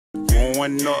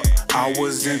growing up, I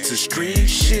was into street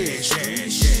shit.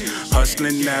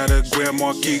 Hustling out of Grand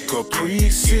Marquis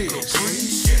Caprices.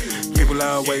 People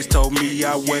always told me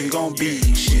I wasn't gonna be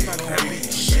shit,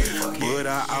 but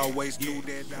I always knew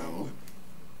that I would.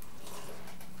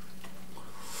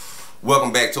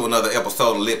 Welcome back to another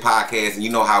episode of Lit Podcast, and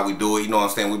you know how we do it. You know what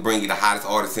I'm saying? We bring you the hottest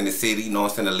artists in the city. You know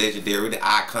what I'm saying? The legendary, the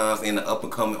icons, and the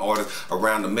up-and-coming artists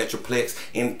around the Metroplex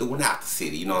and throughout the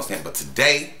city. You know what I'm saying? But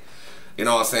today, you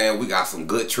know what I'm saying, we got some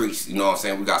good treats. You know what I'm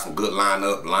saying? We got some good lines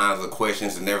of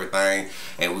questions and everything.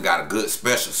 And we got a good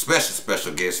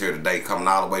special guest here today, coming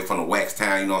all the way from the Wax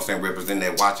Town, you know what I'm saying, representing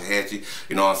that Waxahachie.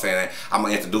 You know what I'm saying? I'm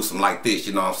going to introduce him like this,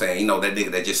 you know what I'm saying? You know, that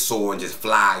nigga that just soar and just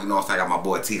fly, you know what I'm saying? I got my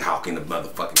boy T-Hawk in the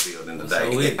motherfucking building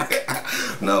today.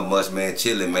 Not much, man.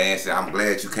 Chilling, man. So I'm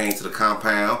glad you came to the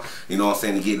compound, you know what I'm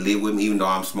saying, to get lit with me, even though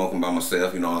I'm smoking by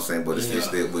myself, you know what I'm saying? But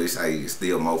it's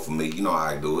still more for me. You know how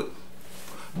I do it.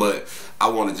 But I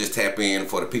want to just tap in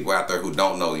for the people out there who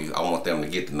don't know you. I want them to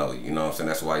get to know you. You know what I'm saying?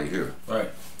 That's why you're here. Right.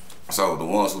 So the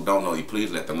ones who don't know you,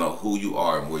 please let them know who you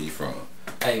are and where you're from.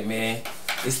 Hey man,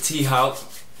 it's T-Hawk.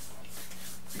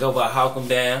 Go by Hawk 'em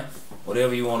down,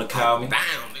 whatever you want to call me.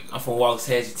 I'm from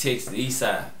Waxahachie, Texas, the east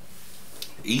side.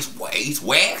 East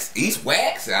Wax?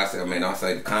 I said, man, I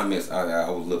say the comments, I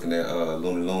was looking at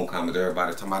Looney Loon comments,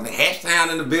 everybody talking about the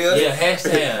Hashtown in the building. Yeah,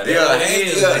 Hashtown.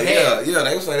 yeah,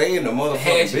 they say they in the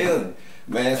motherfucking building.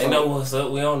 Man, they know what's up,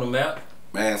 we on the map.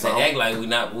 Man, so they act like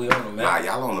we on the map. Nah,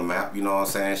 y'all on the map, you know what I'm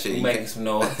saying? Shit, we making some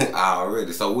noise.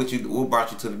 Already. So what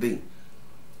brought you to the D?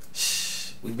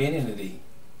 Shh, we been in the D.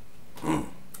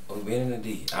 We been in the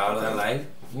D all our life.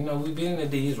 You know, we been in the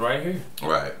D, it's right here.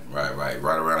 Right around the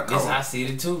corner. This I see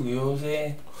it too, you know what I'm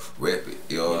saying? Rep it,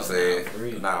 you know what I'm saying? For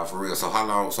real. Nah, for real. So how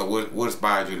long, so what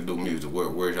inspired you to do music?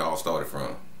 Where y'all started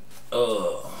from?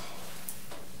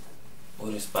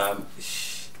 What inspired me?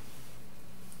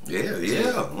 Yeah.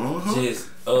 Just,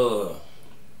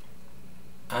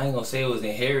 I ain't gonna say it was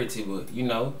inherited, but you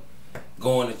know,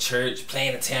 going to church,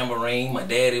 playing the tambourine, my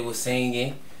daddy was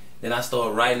singing. Then I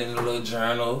started writing in a little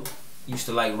journal. Used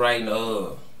to like writing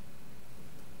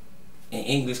in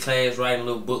English class, writing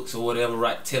little books or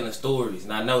whatever, telling stories.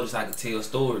 And I noticed I could tell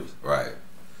stories. Right.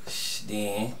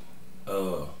 Then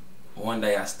one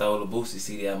day I stole a Boosie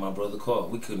CD out of my brother's car.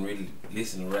 We couldn't really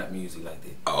listen to rap music like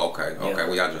that. Oh, okay. Yeah. Okay.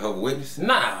 Were y'all Jehovah's Witness?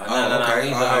 Nah. Okay.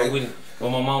 Jehovah's Witness. Well,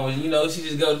 my mom was, you know, she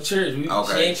just go to church. She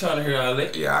ain't trying to hear all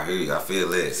that. Yeah, I hear you. I feel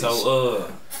that.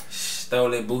 So stole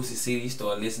that Boosie CD,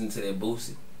 started listening to that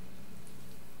Boosie.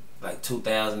 Like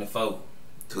 2004.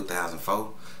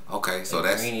 2004? Okay, so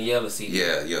that's green and yellow CD.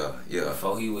 Yeah.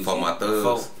 Before he was for my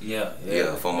thugs. Yeah,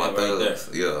 for my thugs.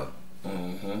 Right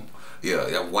yeah.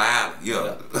 Yeah, wow.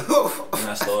 Yeah. And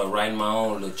I started writing my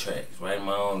own little tracks, writing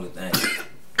my own little things.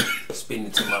 Spitting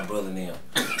it to my brother now.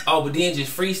 Oh, but then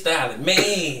just freestyling,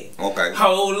 man. Okay.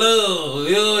 Hold up,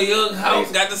 yo,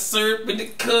 house got the syrup in the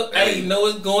cup. Hey, you know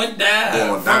it's going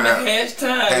down. From the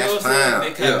Hashtown, you know what I'm saying?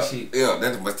 That kind of shit. Yeah,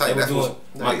 that's what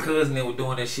my cousin they were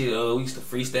doing that shit. We used to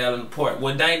freestyle in the park.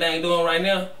 What Dang doing right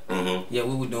now? Yeah,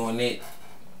 we were doing that.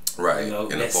 Right. You know,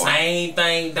 that same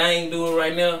thing Dang doing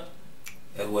right now.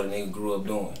 That's what a nigga grew up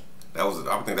doing. I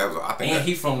think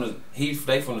they from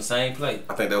the same place.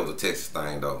 I think that was a Texas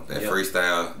thing though. That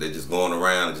freestyle, they just going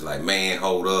around and just like, man,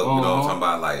 hold up, you know what I'm talking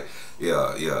about? Like,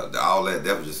 all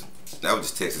that was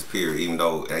just Texas period. Even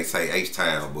though they say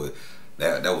H-Town, but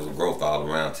that was a growth all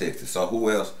around Texas. So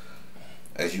who else,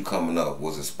 as you coming up,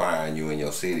 was inspiring you in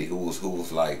your city? Who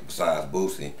was like, besides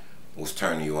Boosie, was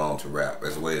turning you on to rap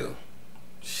as well?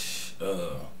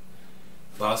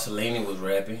 Barcelona was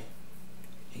rapping.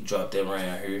 He dropped that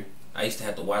around here. I used to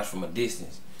have to watch from a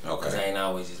distance. Okay. Cause I ain't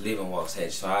always just live in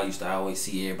Waxahachie, so I used to always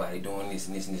see everybody doing this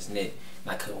and this and this and that.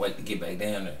 And I couldn't wait to get back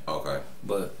down there. Okay.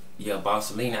 But yeah,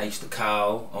 Barcelona, I used to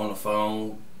call on the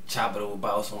phone, chop it over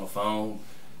Boss on the phone,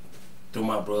 through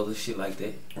my brother, shit like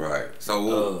that. Right.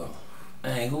 So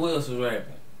man, who else was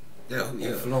rapping? Yeah.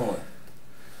 Influent.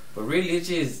 But really, it's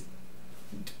just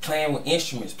playing with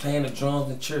instruments, playing the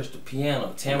drums in church, the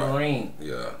piano, tambourine. Right.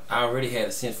 Yeah. I already had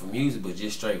a sense for music, but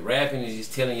just straight rapping and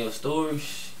just telling your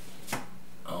stories,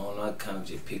 I don't know, I kind of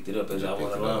just picked it up as I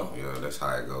went along. Yeah, that's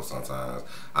how it goes sometimes.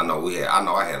 I know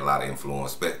I had a lot of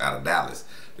influence out of Dallas.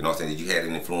 You know what I'm saying? Did you have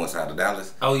any influence out of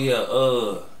Dallas? Oh yeah,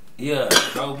 yeah, a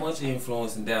whole bunch of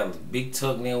influence in Dallas. Big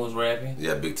Tuck now was rapping.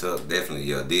 Yeah, Big Tuck, definitely.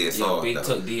 Yeah, DSR. Yeah, Big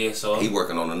Tuck, DSR. He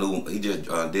working on he just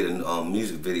did a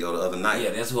music video the other night.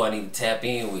 Yeah, that's who I need to tap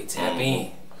in with. Tap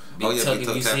in. Big Tuck, if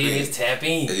you see this, tap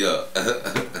in. Yeah.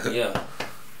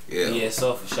 Yeah.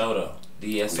 DSR for sure though.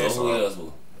 DSR. Who else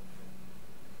was?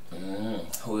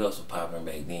 Who else was popping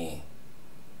back then?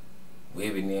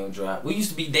 Webby and them drop. We used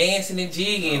to be dancing and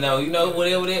jigging though, you know,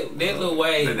 whatever that little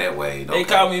way. That way. They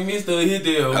call me Mr. Hit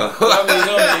Them.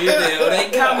 They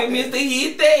call me Mr.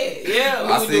 Hit That. Yeah.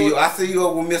 I see you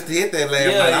over with Mr. Hit That last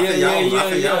night.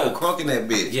 I see y'all was crunking that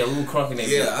bitch. Yeah, we were crunking that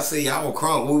bitch. Yeah, I see y'all were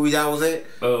crunk. Where y'all was at?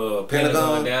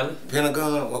 Pentagon, Dallas.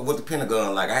 Pentagon. What the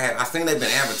Pentagon like? I seen they been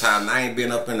advertising. I ain't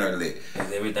been up in there lit.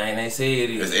 It's everything they say it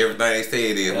is. It's everything they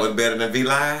say it is. What's better than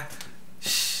V-Live?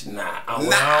 Nah, I don't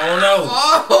know.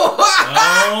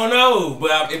 I don't know,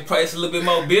 but it's a little bit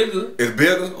more bigger. It's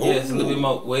bigger? Ooh. Yeah, it's a little bit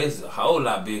more. Well, it's a whole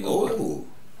lot bigger. Ooh.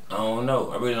 I don't know.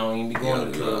 I really don't even be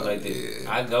going to the club like that.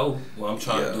 Yeah. I go when I'm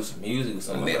trying to do some music or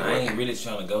something. But I ain't really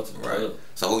trying to go to the club.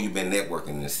 So who you been networking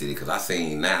in the city? Cause I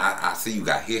see you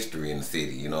got history in the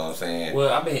city. You know what I'm saying?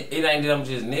 Well, it ain't that I'm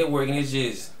just networking. It's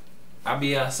just I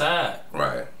be outside.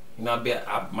 Right. You know,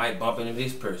 I might bump into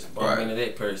this person, bump into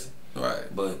that person. Right.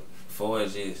 But far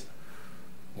as just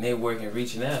networking,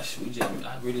 reaching out,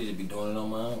 I really just be doing it on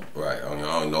my own. Right, on your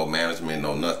own, no management,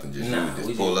 no nothing, just you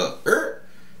just pull up.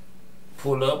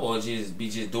 Pull up or just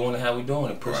doing it how we doing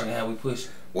it, pushing it how we push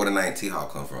it. Where the name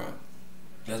T-Hawk come from?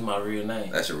 That's my real name.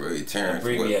 That's your real Terrence.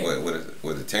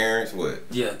 What the Terrence? What?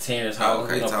 Yeah, Terrence Hawk.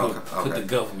 Okay, put the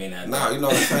government out there. No, you know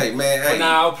what I'm saying, man. But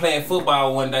now I was playing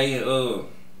football one day and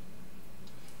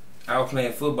I was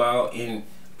playing football and I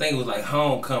think it was like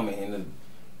homecoming and the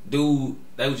dude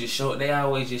they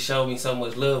always just showed me so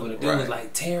much love and the dude was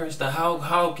like Terrence the Hawk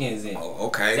Hawkins and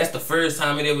that's the first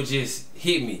time it ever just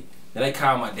hit me. And they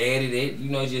called my daddy that, you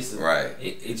know, just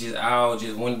it just all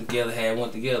just went together.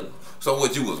 So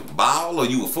what, you was ball or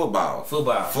you was football?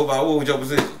 Football. Football, what was your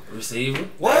position? Receiver.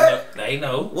 What? They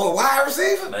know. Well, wide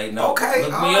receiver? They know. Okay,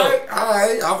 look me up. All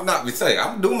right. I'm not saying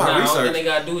I'm doing my research. All they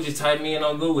gotta do is just type me in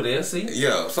on Google, they'll see.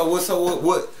 Yeah. So what That's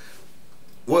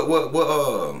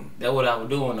what I was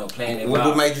doing though, playing that What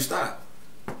ball. made you stop?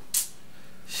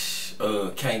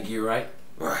 Can't get right.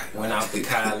 Right. Went out to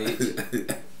college.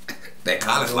 That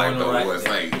college life though was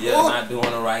like, not doing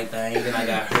the right thing. Then I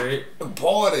got hurt.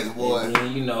 Parties, boy. And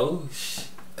then, you know,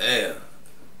 yeah,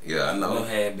 I know. You know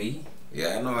how it be.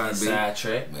 Yeah, I know how it be.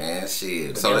 Sidetrack. Man,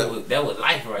 shit. But so that was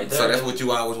life right there. So that's what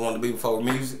you always wanted to be before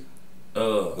music?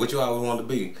 What you always wanted to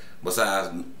be besides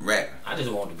rapping? I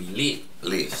just wanted to be lit.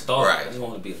 Right. I just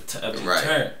wanted to be a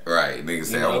turn. Right. Niggas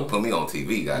say, I'm gonna put me on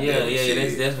TV.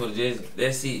 That's what it is.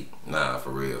 That's it. Nah,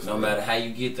 for real. No matter how you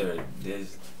get there,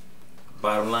 there's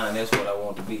bottom line, that's what I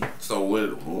want to be. So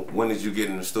when did you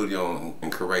get in the studio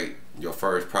and create your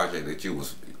first project that you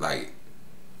was like,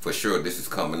 for sure this is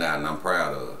coming out and I'm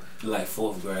proud of? Like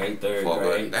 4th grade, 3rd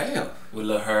grade. Damn. With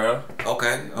Lil Harold.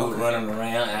 Okay. We was running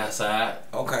around outside.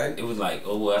 Okay. It was like,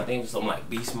 I think it was something like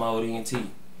Beast Mode ENT.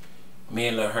 Me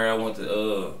and Lil Harold went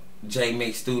to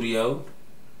J-Mix studio,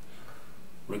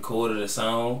 recorded a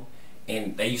song,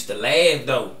 and they used to laugh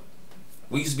though.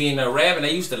 We used to be in there rapping,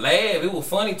 they used to laugh. It was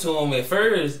funny to them at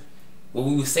first. What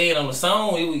we was saying on the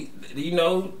song,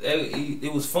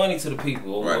 it was funny to the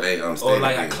people. Right, they understand. Or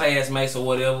like our classmates or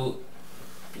whatever.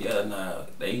 Yeah, nah,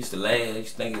 they used to laugh. They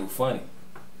used to think it was funny.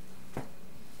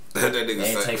 That they nigga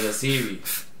didn't take us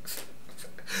serious.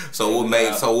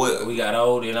 We got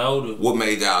older and older. What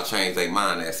made y'all change their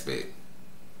mind aspect?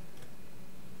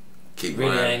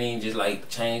 Really, I ain't even just like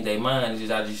change their mind.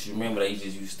 I just remember they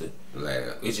just used to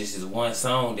laugh. It's just this one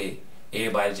song that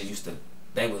everybody just used to.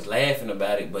 They was laughing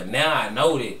about it, but now I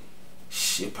know that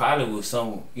it probably was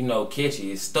some,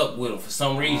 catchy. It stuck with them for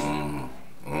some reason.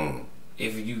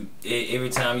 If every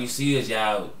time you see us,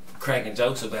 y'all cracking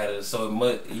jokes about it, so it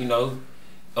must,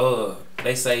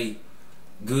 they say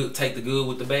good, take the good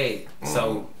with the bad.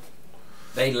 So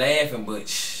they laughing, but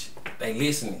they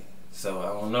listening. So I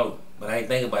don't know. But I ain't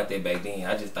think about that back then.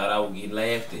 I just thought I would get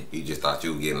laughed at. You just thought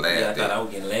you were getting laughed at? Yeah, I thought I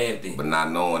was getting laughed at. But not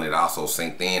knowing it also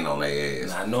synced in on their ass.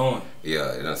 Not knowing.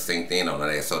 Yeah, it done synced in on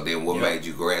their ass. So then what made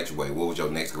you graduate? What was your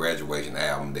next graduation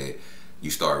album that you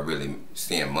started really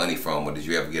seeing money from? Or did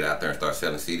you ever get out there and start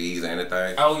selling CDs or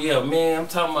anything? Oh, yeah, man. I'm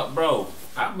talking about, bro.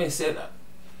 I've been selling.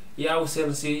 Yeah, I was selling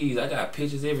CDs. I got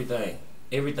pictures, everything.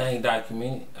 Everything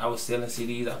documented. I was selling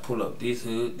CDs. I pull up this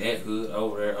hood, that hood,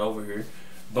 over there, over here.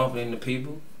 Bumping into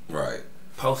people. Right.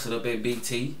 Posted up at Big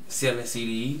T, selling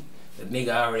CDs. The nigga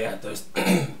already out there,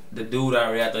 the dude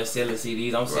already out there selling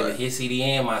CDs. I'm selling his CD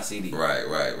and my CD. Right.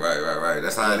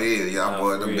 That's how it is. Y'all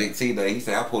boy, the Big T day. He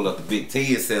said, I pull up the Big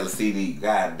T and sell a CD.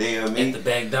 God damn me. At the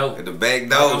back door. At the back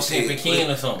door. Like Pimpin'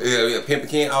 Ken or something. Yeah, Pimpin'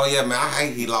 Ken. Oh yeah, man. I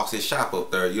hate he lost his shop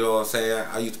up there. You know what I'm saying?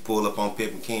 I used to pull up on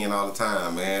Pimpin' Ken all the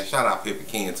time, man. Shout out Pimpin'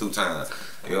 Ken 2 times.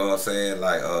 You know what I'm saying?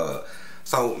 Like,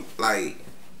 so like,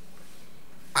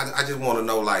 I just want to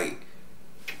know, like,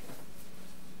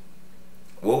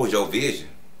 what was your vision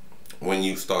when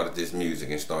you started this music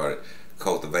and started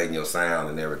cultivating your sound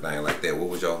and everything like that, what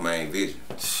was your main vision?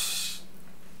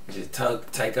 Just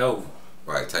take over.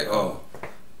 Right, take over.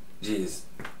 Just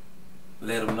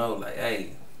let them know, like, hey,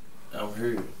 I'm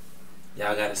here.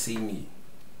 Y'all gotta see me.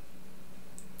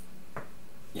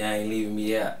 Y'all ain't leaving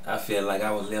me out. I feel like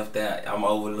I was left out. I'm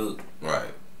overlooked.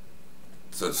 Right.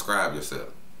 So describe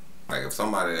yourself. Like if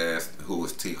somebody asked who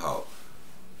was T-Hawk,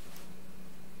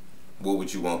 what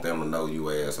would you want them to know you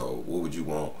as, or what would you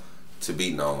want to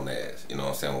be known as? You know what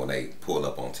I'm saying, when they pull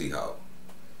up on T-Hawk?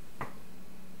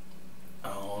 I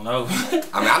don't know.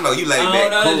 I mean, I know you laid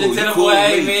back, cool. Just tell them, boy,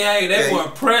 hey, man, hey, that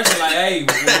boy pressure, like, hey,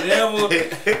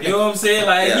 whatever. You know what I'm saying?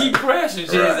 Like, he pressure,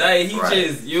 just, hey, he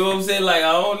just, you know what I'm saying? Like,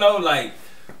 I don't know, like,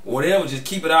 whatever, just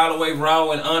keep it all the way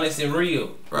raw and honest and real.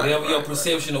 Whatever your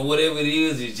perception or whatever it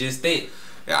is just that.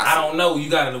 Yeah, I don't know. You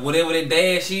gotta, whatever that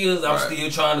dash is, I'm still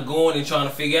trying to go in and trying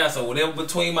to figure out. So whatever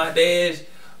between my dash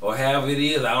or however it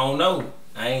is, I don't know.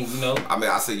 I ain't, you know. I mean,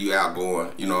 I see you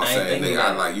outgoing. You know what I'm saying? Nigga,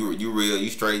 I like you real, you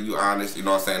straight, you honest. You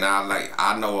know what I'm saying?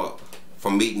 I know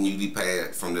from meeting you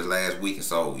from this last week or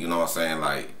so. You know what I'm saying?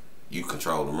 Like you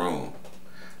control the room.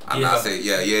 I said,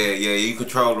 you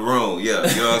control the room, you know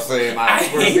what I'm saying? Like,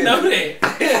 I ain't know that.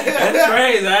 That's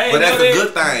crazy, I ain't but that's know a that.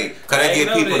 good thing, because that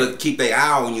get people to keep their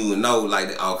eye on you and know,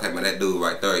 like, okay, man, that dude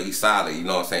right there, he's solid, you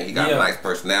know what I'm saying? He got a nice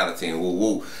personality and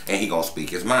woo-woo, and he gonna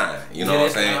speak his mind, you know what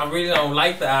I'm saying? I really don't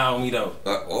like the eye on me, though.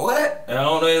 What? I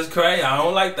don't know, it's crazy. I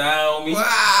don't like the eye on me.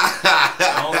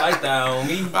 I don't like the eye on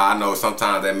me. I know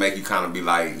sometimes that make you kind of be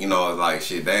like, you know, like,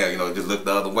 shit, damn, you know, just look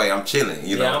the other way, I'm chilling,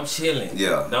 you know? Yeah, I'm chilling.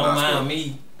 Yeah. Don't mind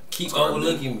me. Keep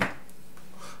overlooking me.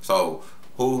 So,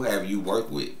 who have you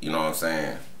worked with? You know what I'm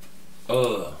saying?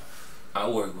 I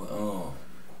work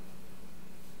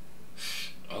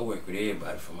with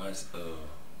everybody from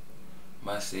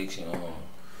my section.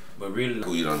 But really,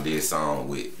 who you done did song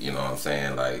with? You know what I'm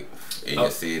saying? Like in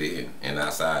your city and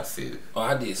outside the city. Oh,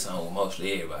 I did song with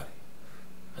mostly everybody.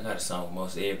 I got a song with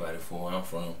most everybody from where I'm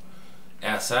from.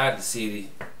 Outside the city,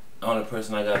 only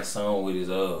person I got a song with is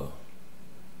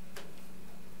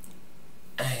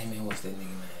hey man, what's that nigga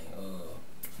name?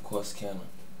 From Corsicana.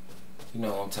 You know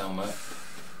what I'm talking about.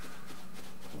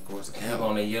 Of course, I have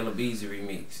on that Yellow Beezy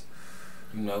remix.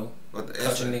 You know? What the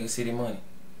Country Nigga City Money.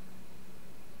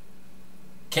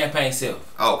 Campaign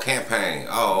Self. Oh, Campaign.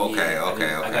 Oh, okay,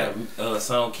 okay. I got a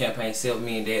song, Campaign Self,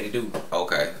 me and Daddy Do.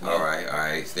 Okay, yeah. all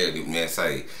right. Still, man,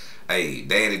 say, hey,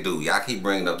 Daddy Do. Y'all keep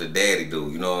bringing up the Daddy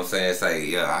Do. You know what I'm saying? Say,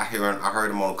 yeah, I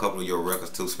heard him on a couple of your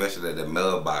records too, especially that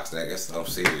Mud Box. That gets something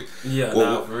serious. Yeah,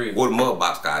 for real. Where the Mud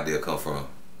Box idea come from?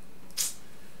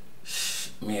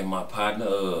 Me and my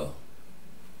partner,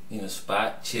 in a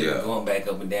spot, chilling, going back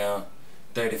up and down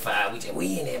 35.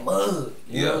 We in that mud.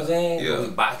 You know what I'm saying? Yeah. We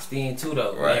boxed in too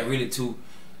though. Right. Man, really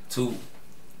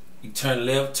you turn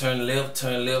left, turn left,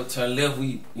 turn left, turn left.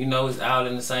 You know, it's all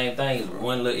in the same thing. It's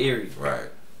one little area. Right.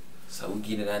 So we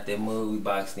get it out that mud, we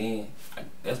boxed in.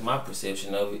 That's my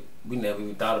perception of it. We never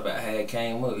even thought about how it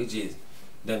came up. It just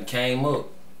done came up.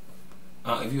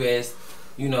 If you ask,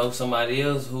 you know, somebody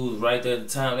else who was right there at the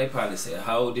time, they probably say a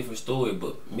whole different story.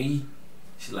 But me,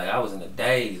 she's like, I was in a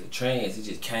daze, a trance. It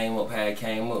just came up how it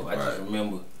came up. I just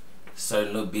remember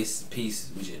certain little bits and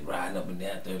pieces. We just riding up and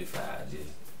down 35, just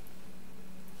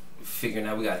figuring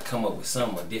out we got to come up with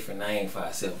something, a different name for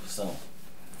ourselves or something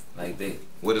like that.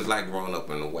 What is like growing up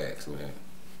in the wax, man?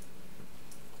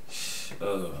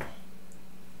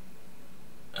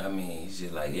 I mean, it's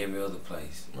just like every other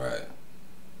place. Right.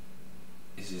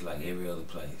 It's just like every other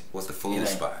place. What's the food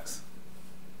spots?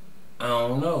 I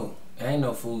don't know. Ain't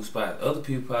no food spot. Other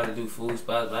people probably do food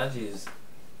spots, but I just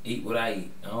eat what I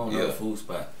eat. I don't know the food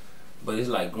spot. But it's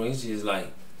like, it's just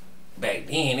like, back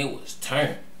then it was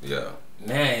turned. Yeah.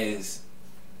 Now it's,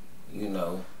 you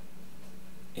know,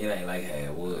 it ain't like how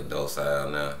it was. Docile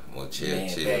now, more chill.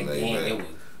 Back then it was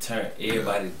turned.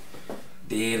 Everybody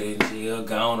dead in jail,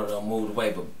 gone or done moved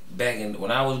away. But back in,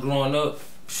 when I was growing up,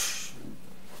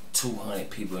 200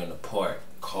 people in the park,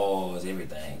 cars,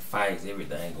 everything, fights,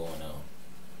 everything going on.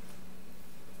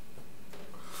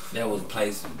 That was a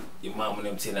place your mama and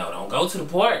them tell out, don't go to the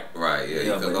park. Right,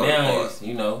 yeah, but now it's,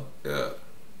 you know, I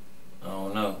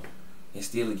don't know. It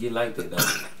still get like that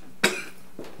though.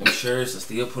 Them shirts will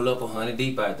still pull up 100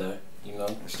 deep out there, you know.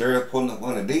 Sheriff pulling up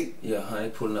 100 deep? Yeah, honey,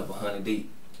 pulling up 100 deep.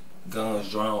 Guns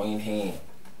drawn in hand.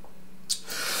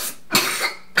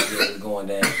 Yeah, it's going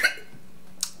down.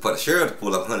 For the sheriff to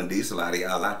pull up 100 deep, a lot of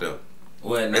y'all out there.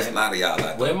 Well, there's a lot of y'all out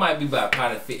there. Well, it might be about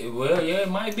probably 50. Well, yeah, it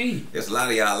might be. There's a lot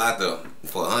of y'all out there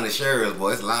for 100 shares,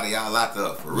 boy. It's a lot of y'all out there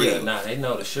for real. Yeah, nah, they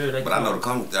know the shirt. But I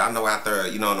know out there,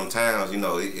 you know, in them towns, you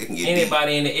know, it can get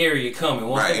anybody deep. In the area coming.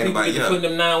 Once right, them people anybody, get putting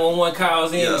them 911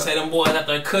 calls in and say them boys out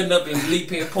there cutting up in Lee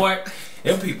Penn Park,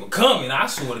 them people coming. I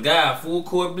swear to God, full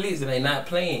court blitz and they not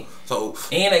playing. So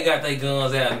and they got their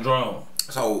guns out and drawn.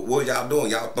 So what y'all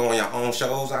doing? Y'all throwing your own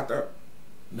shows out there?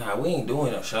 Nah, we ain't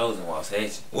doing no shows in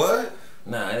Waxahachie. What?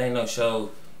 Nah, it ain't no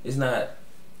show. It's not.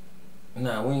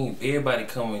 Nah, we ain't. Everybody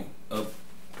coming up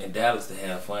in Dallas to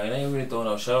have fun. They ain't really throwing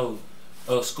no shows.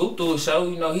 Scoop threw a show.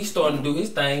 You know, he's starting to do his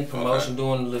thing, promotion,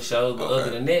 doing the little shows. But other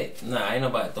than that, nah, ain't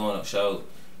nobody throwing no shows.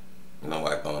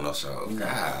 Nobody throwing no shows.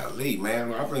 Golly,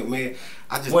 man. I think, man,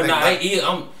 I just. Well,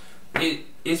 nah,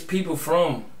 it's people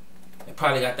from. They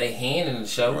probably got their hand in the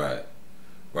show. Right.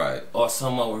 Right. Or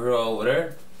some over here or over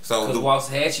there. So because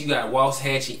Waxahachie, you got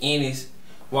Waxahachie Ennis.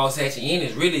 Waxahachie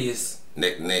Ennis really is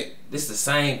neck to neck. This the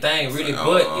same thing really,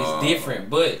 but it's different.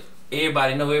 But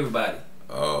everybody know everybody.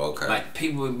 Oh, okay. Like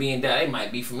people being down, they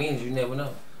might be from Ennis, you never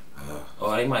know.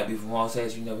 Or they might be from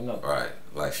Waxahachie, you never know. Right.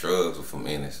 Like Shrugs are from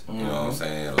Ennis. You know what I'm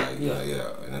saying? Like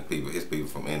yeah. And then his people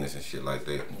from Ennis and shit like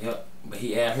that. Yep. But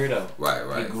he out here though. Right,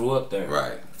 right. He grew up there.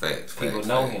 Right. Facts. People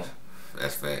know him.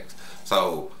 That's facts.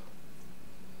 So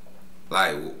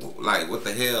like what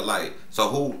the hell? Like, so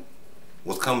who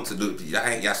was coming to do?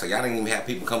 So y'all didn't even have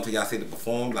people come to y'all city to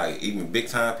perform, like even big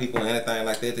time people or anything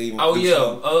like that to even. Oh do yeah,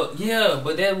 shows? Yeah,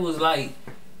 but that was like,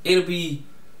 it'll be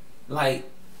like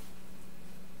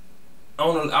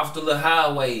off the little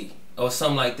highway or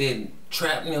something like that.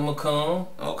 Trap them will come.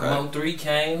 Okay. Mo3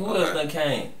 came. Who else done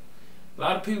came? A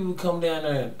lot of people would come down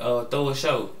there and throw a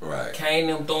show. Right. Kane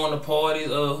them throwing the parties.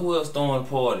 Who else throwing the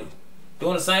parties?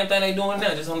 Doing the same thing they doing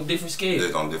now, just on a different scale.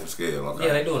 Just on a different scale, okay.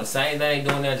 Yeah, they doing the same thing they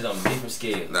doing now, just on a different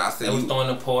scale. Now, they was throwing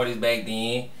the parties back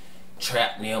then,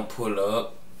 trap them, pull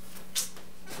up.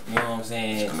 You know what I'm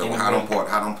saying?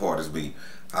 How them parties be?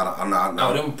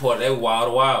 No, them parties, they wall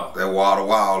to wall. They wall to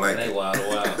wall, ain't they? They wall to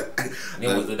wall.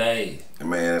 Them was the days.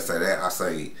 Man, I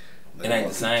say. It ain't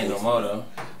the same no more though.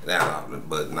 Nah,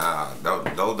 but nah,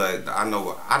 those days, I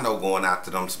know going out to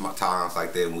them times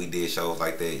like that when we did shows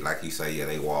like that, like you say, yeah,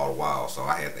 they wall to wall. So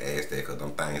I had to ask that because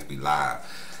them things be live.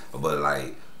 But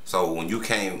like, so when you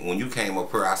came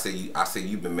up here, I said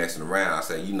you've been messing around. I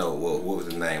said, you know what was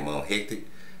his name? Hectic,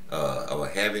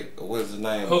 Havoc. What was his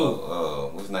name? Who?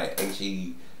 What's his name?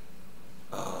 H-E.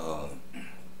 Was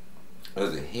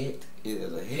it Hit?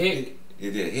 Is it Hit?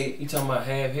 Is it Hit? You talking about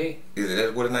Half Hit? Is it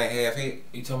that what his name? Half Hit?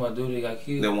 You talking about dude that got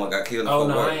killed? That one got killed. Oh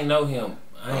no, I ain't know him.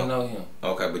 I ain't know him.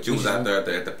 Okay, but you was out there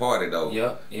at the party though.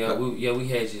 Yeah, we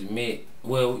had just met.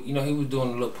 Well, you know, he was doing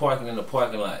a little parking in the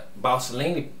parking lot.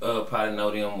 Bossalini probably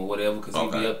know them or whatever, cause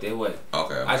he be up that way.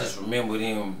 Okay. I just remember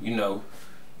them, you know.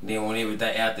 Then when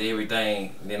after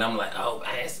everything, then I'm like, oh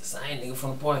man, it's the same nigga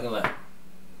from the parking lot.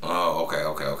 Oh, okay.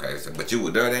 So, but you were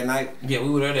there that night? Yeah,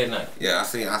 we were there that night. Yeah, I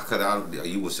seen.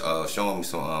 You was showing me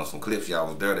some clips. Y'all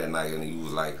was there that night, and you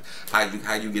was like,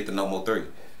 how you get to No More 3?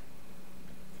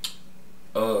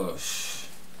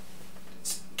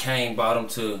 Kane brought him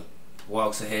to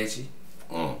Waxahachie.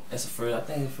 That's I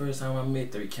think the first time I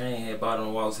met 3. Kane had brought him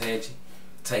to Waxahachie,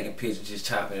 taking pictures, just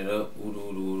chopping it up.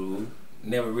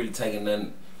 Never really taking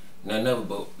nothing of it,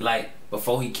 but like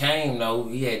before he came though,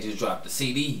 he had just dropped the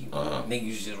CD. Niggas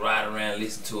used to just ride around,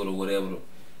 listen to it or whatever the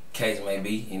case may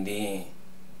be, and then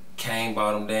Kane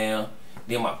brought him down.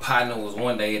 Then my partner was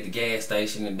one day at the gas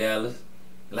station in Dallas,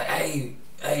 like, hey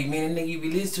man, that nigga you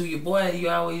be listening to, your boy, you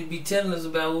always be telling us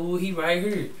about he right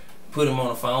here. Put him on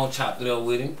the phone, chopped it up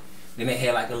with him. Then they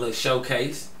had like a little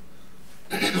showcase.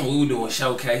 We were doing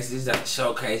showcases, like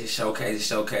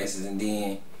showcases, and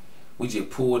then we just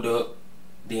pulled up.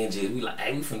 Then we like,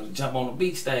 hey, we finna jump on the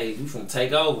big stage. We finna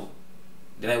take over.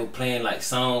 Then they were playing like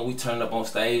songs. We turned up on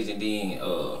stage, and then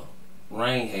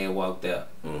Rain had walked out.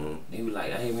 He was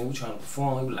like, hey man, we trying to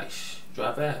perform. He was like, shh,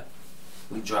 drop out.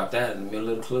 We dropped out in the middle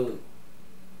of the club.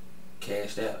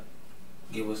 Cashed out.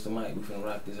 Give us the mic. We finna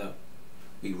rock this out.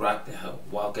 We rocked the house.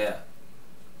 Walk out.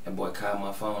 That boy called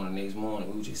my phone the next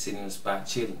morning. We was just sitting in the spot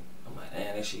chilling. I'm like,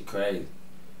 damn, that shit crazy.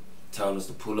 Told us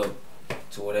to pull up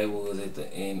to where they was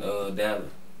in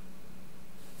Dallas.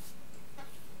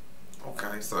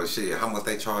 Okay, so shit, how much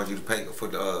they charge you to pay for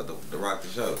the rock the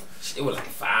show? It was like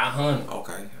 $500.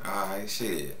 Okay, alright,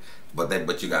 shit.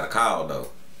 But you got a call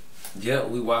though. Yeah,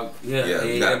 we walked. Yeah,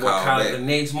 you got a call the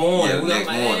next morning. Yeah, we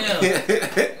next morning.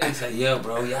 They say, yeah,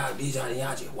 bro, y'all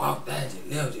just walked out, just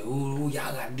left it. Y'all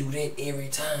gotta do that every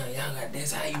time.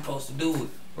 That's how you supposed to do it.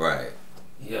 Right.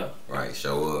 Yeah. Right.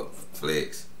 Show up,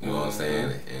 flex. You know what I'm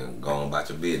saying, and go on about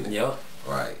your business. Yep.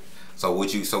 Right. So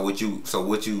what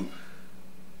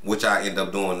y'all end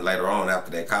up doing later on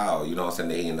after that call? You know what I'm saying?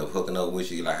 They end up hooking up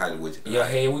with you. Like how with you? Yeah,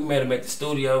 hey, we met him at the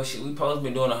studio. Shit, we supposed to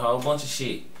been doing a whole bunch of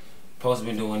shit. Supposed to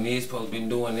been doing this, supposed to been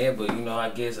doing that, but you know, I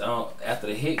guess after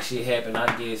the Hick shit happened,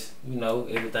 I guess, you know,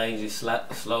 everything just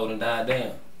slowed and died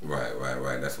down.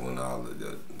 Right. That's when all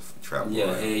the travel.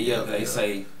 Yeah, they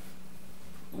say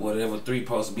whatever 3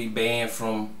 supposed to be banned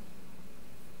from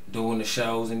doing the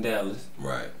shows in Dallas.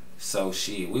 Right. So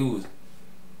shit, we was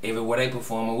everywhere they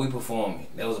performing, we performing.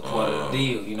 That was a part of the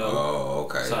deal, you know. Oh,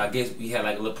 okay. So I guess we had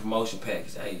like a little promotion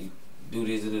package. Hey, do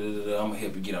this, I'm gonna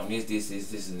help you get on this,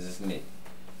 and that.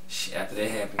 After that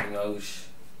happened,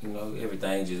 you know,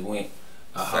 everything just went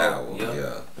sour.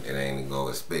 Yeah, it ain't go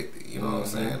expected. You know what I'm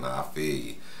saying? I feel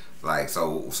you. Like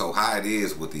so how it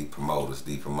is with the promoters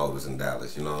in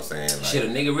Dallas. You know what I'm saying? Like, shit, a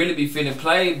nigga really be feeling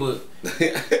played, but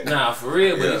nah, for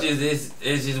real. But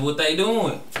it's just what they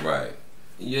doing. Right.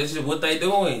 Yeah, it's just what they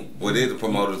doing. What is the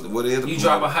promoters? What is the you promoters?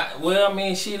 Drop a high? Well, I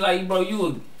mean, shit, like bro,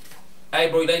 hey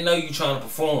bro, they know you trying to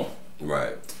perform.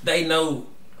 Right. They know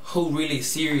who really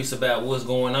serious about what's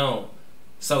going on.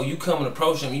 So you come and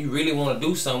approach them, you really want to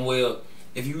do something. Well,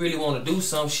 if you really want to do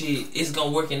some shit, it's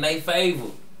gonna work in their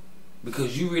favor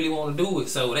because you really want to do it.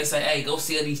 So they say, hey, go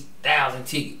sell these 1,000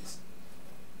 tickets.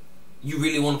 You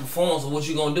really want to perform, so what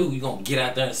you gonna do? You gonna get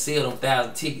out there and sell them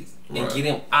 1,000 tickets and get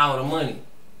them all the money,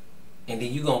 and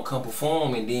then you gonna come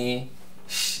perform, and then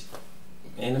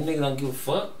man, them niggas don't give a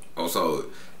fuck. Oh, so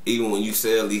even when you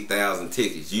sell these 1,000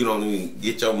 tickets, you don't even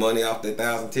get your money off that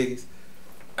 1,000 tickets?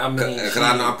 I mean, because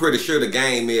I'm pretty sure the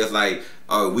game is like,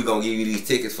 oh, we gonna give you these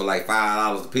tickets for like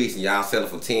 $5 a piece, and y'all sell it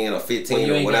for 10 or 15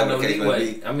 or whatever the case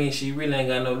may be. I mean, she really ain't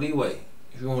got no leeway.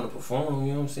 If you want to perform,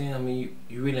 you know what I'm saying? I mean,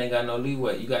 you really ain't got no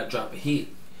leeway. You gotta drop a hit.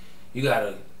 You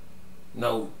gotta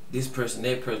know this person,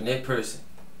 that person, that person.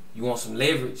 You want some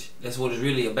leverage. That's what it's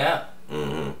really about.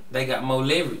 They got more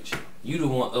leverage. You the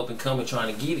one up and coming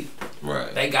trying to get it.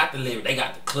 Right. They got the leverage. They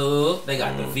got the club. They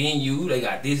got the venue. They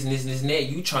got this and this and this and that.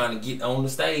 You trying to get on the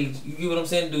stage. You get what I'm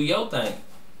saying? Do your thing.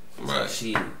 Right. So,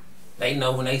 shit. They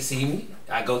know when they see me.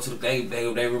 I go to the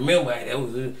they remember. Hey, that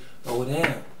was oh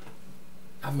damn.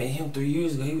 I met him 3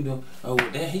 years ago. He was doing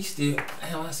damn. He still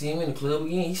damn. I see him in the club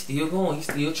again. He's still going. He's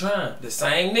still trying. The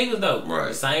same niggas though. Right.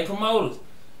 The same promoters.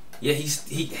 Yeah. This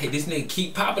nigga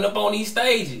keep popping up on these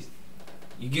stages.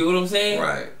 You get what I'm saying?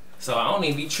 Right. So I don't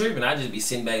even be tripping. I just be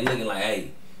sitting back looking like,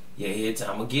 hey, yeah, every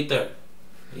time I get there.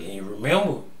 Yeah, you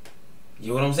remember. You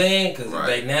know what I'm saying? Because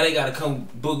now they got to come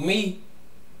book me.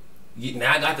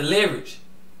 Now I got the leverage.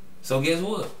 So guess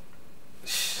what?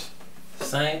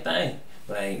 Same thing.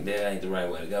 But that ain't the right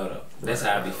way to go, though. That's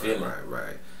how I be feeling.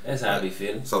 Right. That's how I be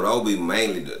feeling. So that'll be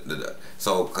mainly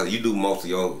so because you do most of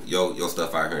your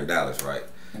stuff out here in Dallas, right?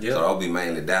 Yeah. So that'll be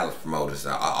mainly Dallas promoters.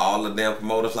 Are all the damn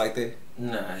promoters like that?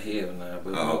 Nah, hell nah.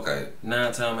 But okay.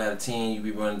 9 times out of 10, you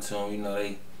be running to them. You know,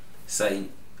 they say,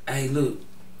 "Hey, look,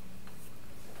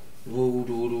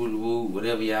 woo,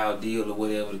 whatever y'all deal or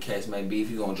whatever the case may be.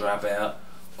 If you gonna drop out,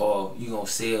 or you gonna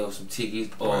sell some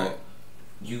tickets, or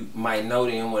you might know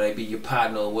them, or they be your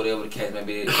partner, or whatever the case may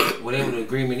be. Whatever the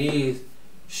agreement is,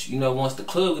 you know, once the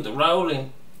club get the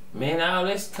rolling, man, all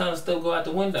this kind of stuff go out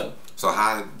the window. So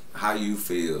how you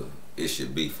feel it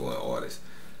should be for an artist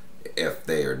if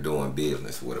they are doing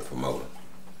business with a promoter?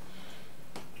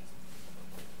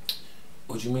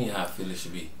 What you mean how I feel it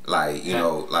should be? Like, you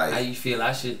know, like... How you feel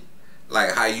I should...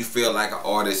 Like, how you feel like an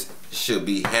artist should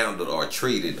be handled or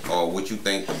treated, or what you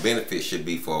think the benefit should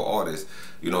be for an artist,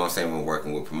 you know what I'm saying, when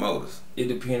working with promoters. It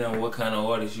depends on what kind of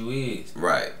artist you is.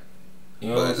 Right. You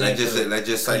know what I'm saying? Let's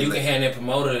just say... You can have that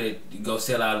promoter that go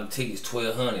sell out them tickets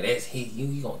 $1,200. That's he.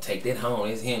 You gonna take that home.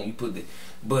 That's him. You put the...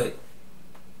 But...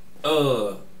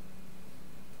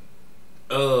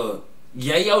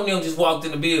 Yayo and them just walked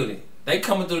in the building. They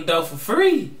coming through the door for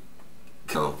free.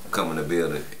 Come in the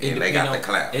building and they got the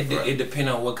clout. It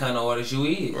depends on what kind of artist you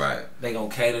is. Right. They gonna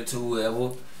cater to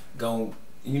whoever.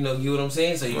 You know what I'm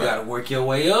saying? So you gotta work your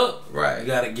way up. Right. You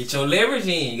gotta get your leverage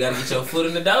in. You gotta get your foot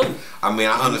in the door. I mean,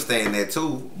 I understand that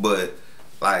too, but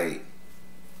like,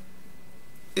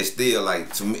 it's still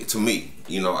like to me,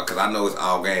 you know, because I know it's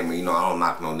all game, and you know I don't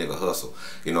knock no nigga hustle.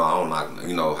 You know I don't knock,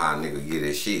 you know, how a nigga get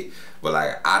his shit. But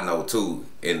like I know too,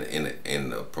 in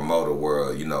the promoter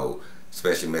world, you know,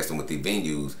 especially messing with the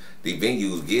venues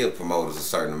give promoters a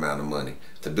certain amount of money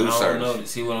to do certain. I don't know.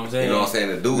 See what I'm saying? You know what I'm saying?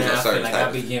 To do a certain. I feel like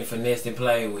I be getting finessed and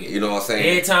played with. You know what I'm saying?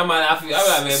 Every time I feel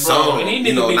like, man, bro, and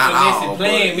these niggas be finessed and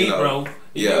playing me, bro.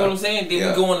 You know what I'm saying? Then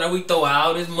we go in there, we throw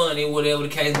all this money, whatever the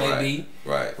case may be.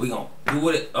 Right. We gonna do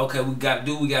what it. Okay, we gotta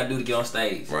do to get on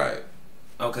stage. Right.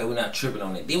 Okay, we're not tripping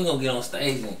on it. Then we gonna get on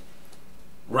stage and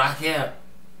rock out.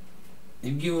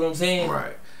 You get what I'm saying?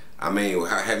 Right. I mean,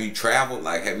 have you traveled?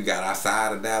 Like, have you got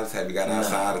outside of Dallas? Have you got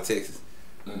outside of Texas?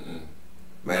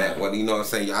 Man, well, you know what I'm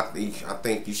saying? I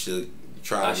think you should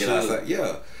try to get outside.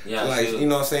 Yeah. Like, you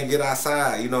know what I'm saying? Get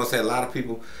outside. You know what I'm saying? A lot of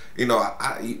people, you know,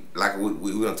 like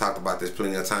we done talked about this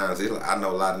plenty of times. I know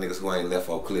a lot of niggas who ain't left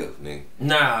Oak Cliff, nigga.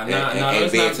 Nah. I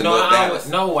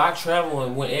travel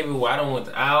and went everywhere. I don't want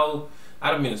to. I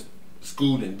done been to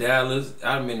school in Dallas.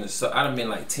 I done been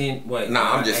like 10. Wait.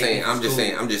 Nah, I'm just saying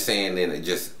then it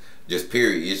just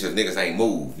period. It's just niggas ain't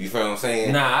moved. You feel what I'm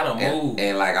saying? Nah, I don't move.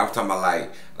 And like I'm talking about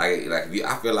like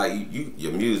I feel like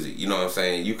your music. You know what I'm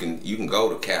saying? You can go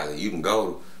to Cali. You can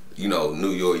go to, you know,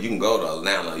 New York. You can go to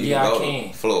Atlanta. You can go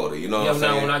to Florida. You know what I'm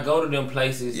saying? When I go to them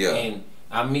places and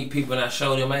I meet people and I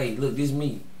show them, hey, look, this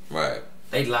me. Right.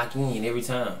 They lock in every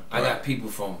time. I got people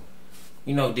from,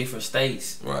 you know, different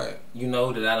states. Right. You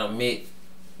know, that I done met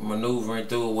maneuvering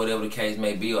through or whatever the case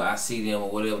may be, or I see them or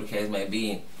whatever the case may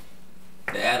be. And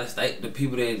the out of state, the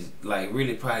people that like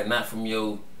really probably not from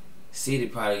your city,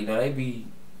 probably, you know, they be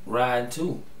riding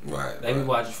too. Right. They be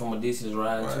watching from a distance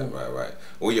riding too. Right.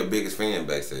 Where your biggest fan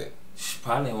base at?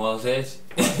 Probably in Wasatch.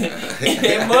 That's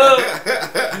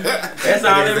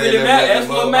all that really matters. That's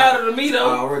what matters to me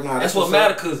though. That's what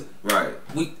matters, cause I'm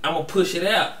gonna push it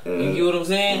out. You get what I'm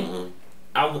saying?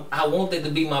 I want that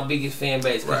to be my biggest fan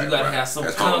base, cause you gotta have some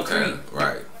concrete.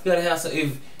 Right. You gotta have some.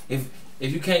 If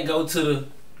you can't go to the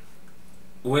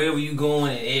wherever you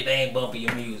going and it ain't bumping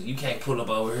your music, you can't pull up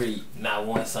over here, not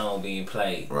one song being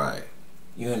played. Right.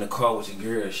 You in the car with your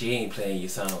girl, she ain't playing your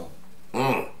song.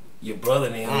 Your brother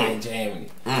and them ain't jamming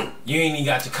it. You ain't even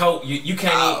got your coat. You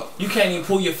can't even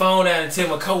pull your phone out and tell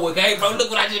my coworker, hey bro,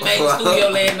 look what I just made in the studio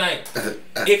last night.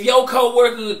 If your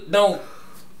coworker don't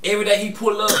every day he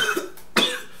pull up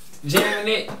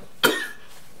jamming it,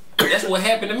 that's what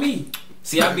happened to me.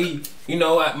 See, I be, you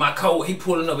know, my he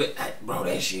pulling up at, hey, bro,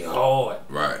 that shit hard.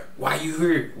 Right. Why you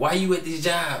here? Why you at this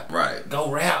job? Right.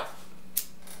 Go rap.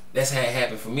 That's how it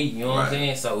happened for me. You know what I'm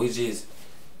saying? So it's just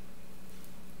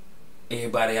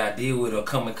everybody I deal with or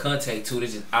come in contact to, they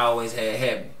just always had it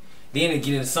happen. Then to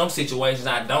get into some situations,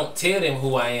 I don't tell them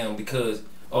who I am because,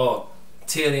 or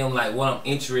tell them like what I'm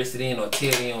interested in, or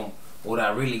tell them what I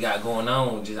really got going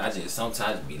on. I just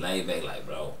sometimes be laid back, like,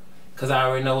 bro, cause I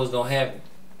already know what's gonna happen.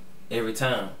 Every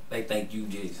time they think you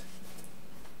just,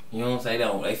 you know what I'm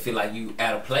saying? They feel like you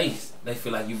out of place. They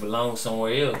feel like you belong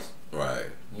somewhere else. Right.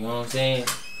 You know what I'm saying?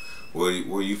 Where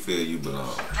you feel you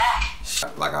belong?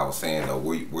 Like I was saying though,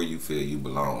 where you feel you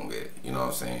belong at? You know what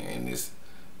I'm saying?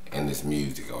 In this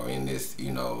music or in this,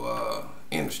 you know,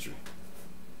 industry.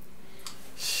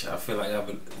 I feel like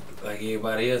like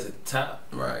everybody else at the top.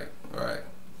 Right. I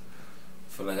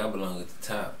feel like I belong at the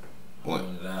top. What?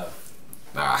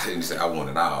 Nah, I didn't say I want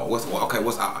it all. What's I want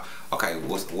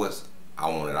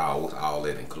it all? What's all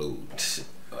that include?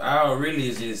 All really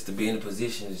is just to be in a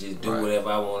position to just do whatever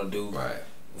I want to do. Right.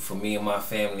 For me and my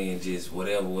family and just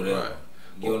whatever. Right.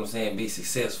 You know what I'm saying? Be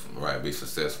successful. Right. Be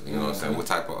successful. You know what I'm saying? What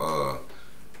type of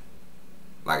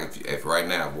like if right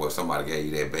now, boy, somebody gave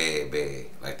you that bag,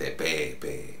 like that bag,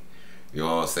 you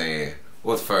know what I'm saying?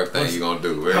 What's the first thing you gonna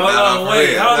do? Hold on.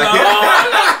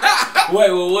 Wait,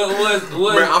 what?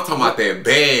 Man, I'm talking about that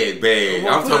bag.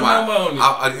 I'm talking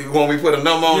about. You want me to put a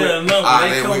number on it? Yeah, a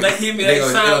number. They hit me. They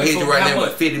gonna hit you right now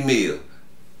with 50 mil.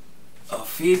 A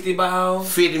 50 ball?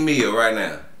 50 mil right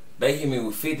now. They hit me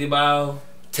with 50 ball.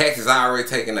 Taxes already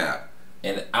taken out.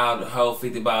 And all the whole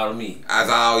 50 ball to me. That's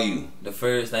all you. The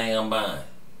first thing I'm buying.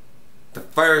 The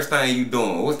first thing you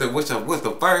doing? What's the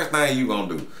first thing you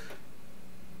gonna do?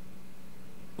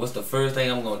 What's the first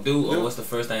thing I'm gonna do, or what's the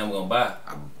first thing I'm gonna buy?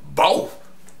 Both.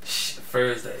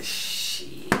 First thing,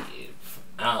 shit,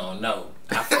 I don't know.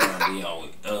 I feel like be on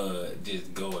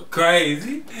just going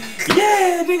crazy.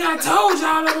 Yeah, nigga, I told y'all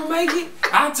I'm gonna make it.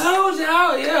 I told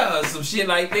y'all, yeah, some shit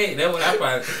like that.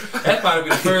 That's probably be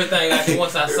the first thing I do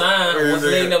once I sign. Once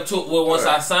leading up to it, well, once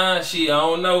I sign, shit, I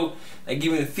don't know. They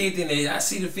give me the 50, and I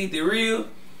see the 50 real.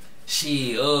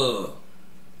 Shit,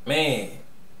 man.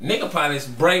 Nigga probably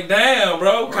just break down,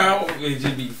 bro. It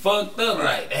just be fucked up.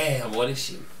 Like, damn, boy, this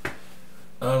shit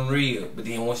unreal. But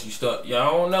then once you start,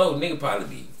 y'all don't know, nigga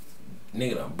probably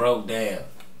done broke down.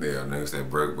 Yeah, nigga said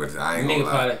broke, but I ain't gonna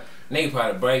lie. Nigga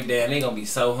probably break down. Nigga gonna be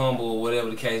so humble or whatever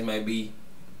the case may be.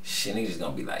 Shit, nigga just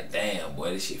gonna be like, damn,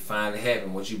 boy, this shit finally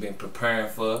happened. What you been preparing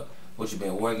for, what you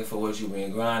been working for, what you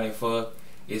been grinding for,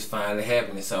 it's finally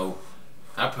happening. So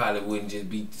I probably wouldn't just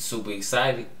be super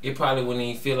excited. It probably wouldn't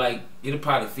even feel like, it'll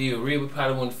probably feel real. It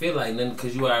probably wouldn't feel like nothing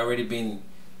because you already been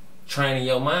training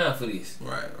your mind for this.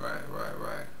 Right.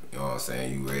 You know what I'm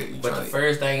saying? You ready? The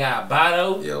first thing I buy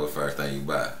though? Yeah, what first thing you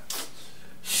buy?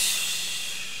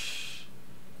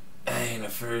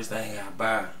 first thing I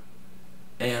buy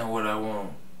and what I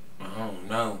want, I don't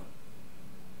know.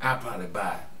 I probably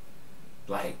buy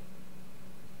like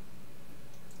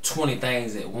 20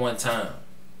 things at one time.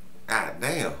 God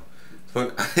damn.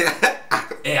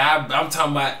 And I'm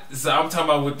talking about. So I'm talking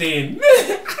about within.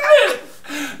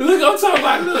 Look, I'm talking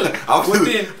about. Look,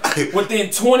 within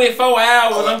 24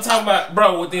 hours. I'm talking about,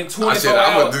 bro. Within 24 hours.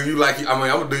 I'm gonna do you like you. I mean,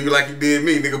 I'm gonna do you like you did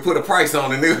me, nigga. Put a price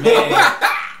on it, nigga. Man,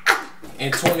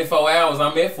 in 24 hours,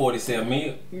 I'm at 47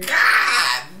 million.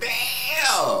 God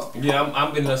damn. Yeah,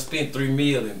 I'm gonna spend $3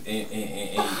 million and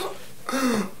you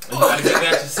gotta get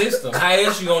out your system. How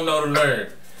else you gonna know to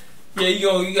learn? Yeah,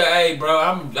 you got, hey, bro,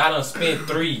 I done spent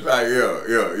 3. Like,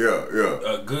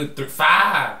 yeah. A good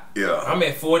 5. Yeah. I'm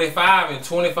at 45 in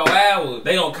 24 hours.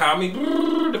 They gonna call me,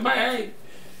 hey,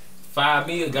 5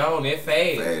 million gone that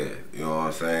fast. You know what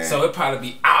I'm saying? So it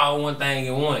probably be all one thing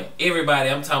in one. Everybody,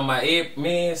 I'm talking about,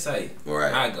 man, say,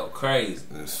 right. I go crazy.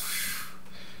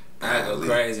 I go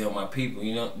crazy on my people,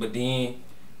 you know. But then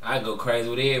I go crazy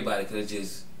with everybody because it's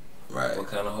just right. what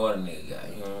kind of heart a nigga got,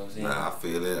 you know what I'm saying? Nah, I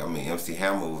feel it. I mean, MC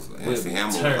Hammer was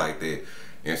like that.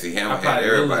 MC Hammer had probably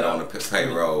everybody on the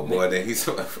payroll, boy. Then he's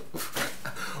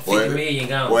 50 million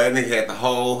gone. Boy, that nigga had the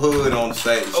whole hood on the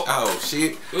stage. Oh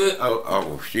shit.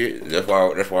 Oh shit. That's why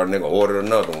a nigga ordered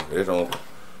another one. It's on.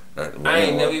 I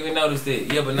ain't never even noticed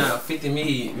that. Yeah, but now 50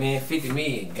 million, man, 50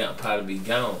 million probably be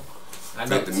gone. I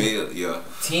know 50 million, yeah.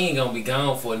 10 gonna be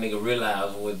gone before a nigga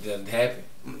realize what done happened.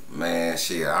 Man,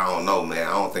 shit, I don't know, man.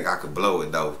 I don't think I could blow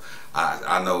it though.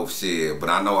 I know shit, but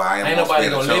I know I am. Ain't nobody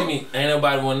gonna let me. Ain't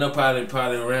nobody want no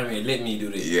probably around me and let me do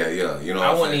this. Yeah. You know.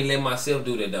 I wouldn't even let myself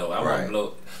do that though. I wouldn't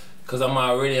blow. Cause I'm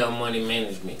already on money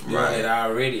management. You know that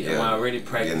already. I'm already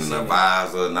practicing. Getting an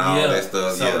advisor and all that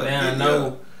stuff. So now I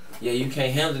know. Yeah, you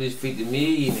can't handle this 50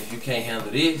 million if you can't handle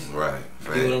this. Right.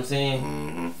 You know what I'm saying?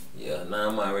 Mm-hmm. Yeah, now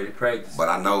I'm already practicing. But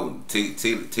I know T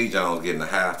Jones getting the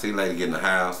house, T Lady getting the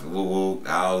house, woo,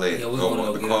 all that. Yeah, we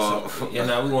wanna get us some. Yeah,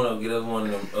 now we wanna get us one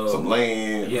of them. Some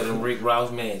land. Yeah, them Rick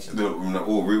Ross mansions.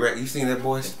 You seen that,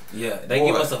 boys? Yeah, they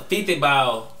give us a 50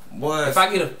 ball. Boys. If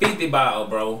I get a 50 ball,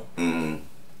 bro,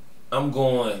 I'm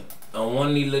going on one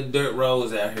of these little dirt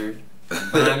roads out here,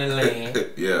 buying the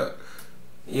land.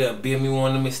 Yeah, build me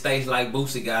one of them estates like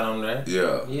Boosie got on there.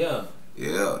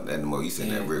 Yeah, that more you seen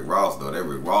that Rick Ross though. That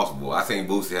Rick Ross boy. I seen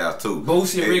Boosie house too.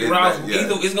 Boosie and Rick Ross.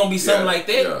 Either it's gonna be something like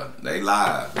that. Yeah, they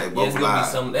live. They both it's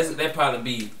live. Gonna be something. That probably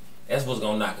be. That's what's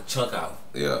gonna knock a chunk off.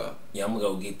 Yeah. Yeah, I'm gonna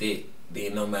go get that.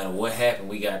 Then no matter what happened,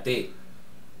 we got that.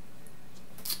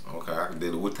 Okay, I can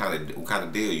deal. What kind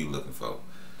of deal you looking for?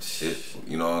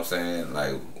 You know what I'm saying?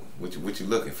 Like what you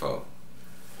looking for?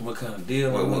 What kind of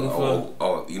deal I'm looking for?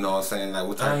 Oh, you know what I'm saying? Like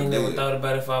what type of deal? I ain't never thought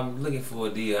about if I'm looking for a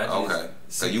deal. Okay.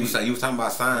 So you was talking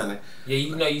about signing. Yeah,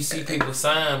 you know you see people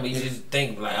sign, but you just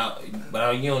think like,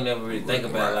 but you don't never really think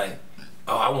about like,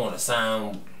 oh, I want to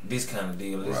sign this kind of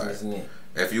deal, this and that.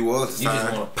 If you was to you sign,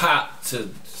 just want to pop to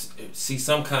see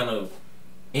some kind of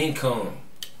income.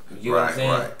 You know what I'm saying?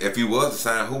 Right. If you was to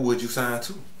sign, who would you sign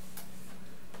to?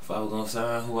 If I was gonna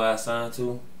sign, who I sign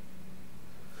to?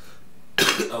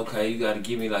 Okay, you gotta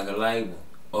give me like a label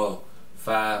or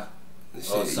 5 or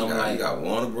something like. You got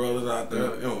Warner Brothers out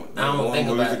there. I don't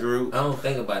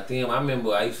think about them. I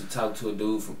remember I used to talk to a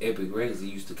dude from Epic Records. He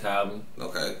used to call me.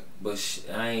 Okay. But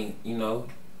I ain't, I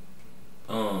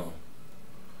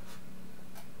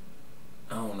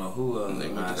don't know who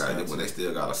but they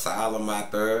still got Asylum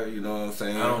out there. You know what I'm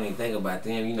saying? I don't even think about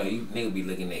them. You know, you niggas be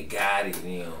looking at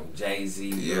Gotti,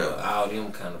 Jay-Z, all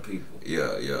them kind of people.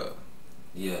 Yeah,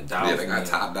 Dog. Yeah, they got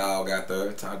Top Dog out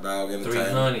there. Top Dog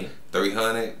Entertainment.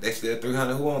 300. They still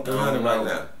 300. Who on 300 right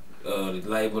now? The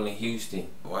label in Houston.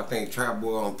 Well, I think Trap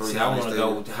Boy on 300. See, I want to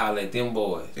go to holler at them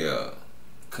boys. Yeah.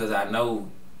 Cause I know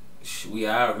we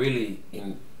are really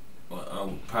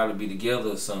probably be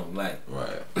together or something like.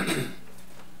 Right.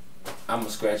 I'm gonna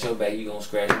scratch your back. You gonna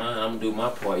scratch mine. I'm gonna do my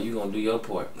part. You gonna do your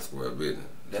part. That's where business.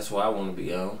 That's what I want to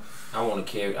be on. I want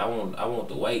to carry. I want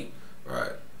the weight.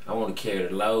 Right. I want to carry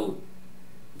the load.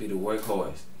 Be the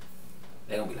workhorse.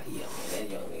 They gonna be like, yeah, man,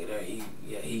 that young nigga there, he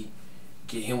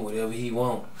get him whatever he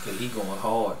want, cause he going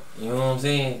hard. You know what I'm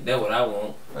saying? That's what I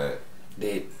want. Right.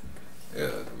 That.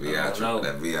 Yeah,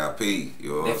 that VIP. You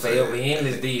know what I'm saying? That forever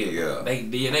endless deal. Yeah. They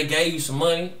gave you some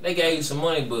money.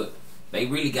 But they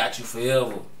really got you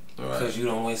forever. Right. Cause you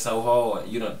done went so hard.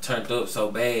 You done turned up so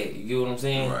bad. You get what I'm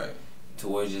saying? Right. To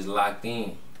where it's just locked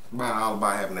in. All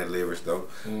about having that leverage though.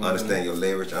 Understand your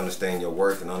leverage, understand your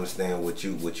worth, and understand what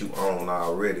you own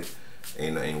already,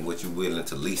 and what you willing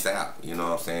to lease out. You know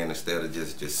what I'm saying? Instead of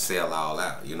just sell all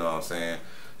out. You know what I'm saying?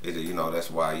 You know,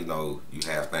 that's why, you know, you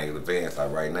have things advanced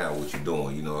like right now, what you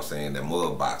doing, you know what I'm saying, that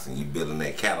mud boxing, you building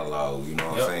that catalog, you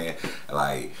know what I'm saying?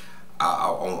 Like,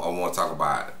 I want to talk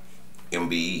about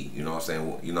MBE, you know what I'm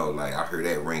saying? You know, like, I heard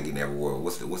that ringing everywhere.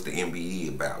 What's the MBE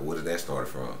about? Where did that start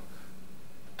from?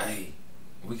 Hey,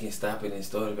 we can stop it and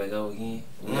start it back over again.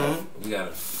 We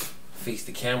gotta fix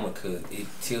the camera because it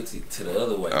tilted to the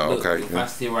other way. Oh, look, okay. If I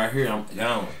sit right here, I'm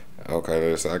gone.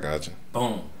 Okay, I got you.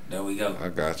 Boom. There we go. I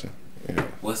got you. Yeah.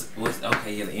 What's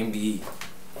okay? Yeah, the MBE.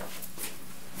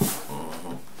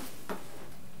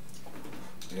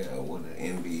 Yeah, what the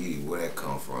MBE? Where that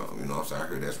come from? You know what I'm saying? I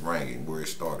heard that's ringing. Where it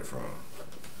started from?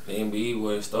 The MBE,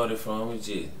 where it started from, is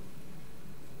just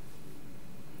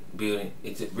building.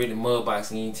 It's really mud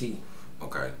boxing ENT.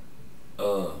 Okay.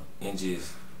 And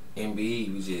just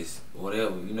MBE, we just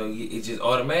whatever. You know, it's just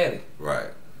automatic.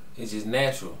 Right. It's just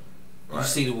natural. Right. You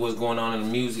see what's going on in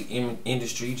the music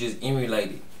industry. You just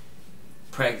emulate it,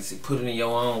 practice it, put it in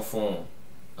your own form.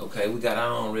 Okay, we got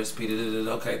our own recipe.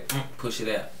 Okay, push it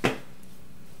out.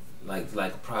 Like a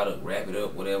product, wrap it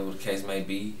up, whatever the case may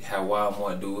be. How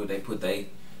Walmart do it, they put the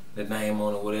name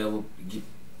on it, whatever.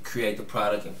 Create the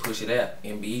product and push it out.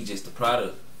 MBE just the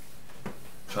product.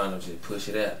 Trying to just push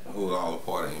it out. Who's all a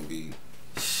part of MBE?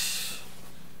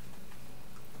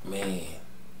 Man,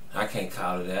 I can't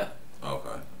call it out.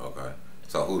 Okay.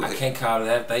 So who? I can't call it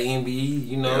out. They MBE,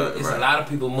 you know. Yeah, it's right. a lot of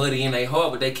people muddy in their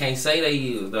heart, but they can't say they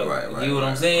is though. Right. You know what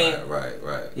I'm saying? Right.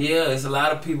 Yeah, it's a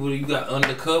lot of people. You got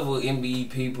undercover MBE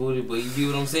people, but you get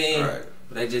what I'm saying? Right.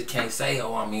 But they just can't say,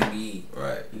 "Oh, I'm MBE."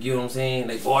 Right. You get what I'm saying?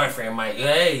 Their boyfriend might,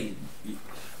 hey,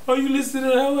 oh, you listen to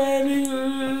that whole ass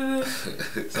nigga?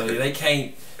 So they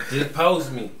can't just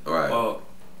post me. Right. Or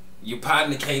your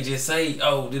partner can't just say,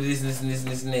 oh, do this and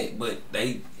that. But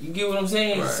you get what I'm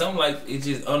saying? Right. Something like it's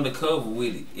just undercover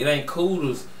with it. It ain't cool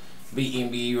to be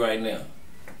MBE right now.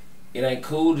 It ain't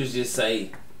cool to just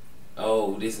say,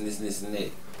 oh, this and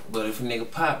that. But if a nigga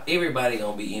pop, everybody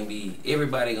gonna be MBE.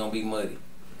 Everybody gonna be muddy.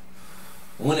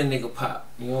 When a nigga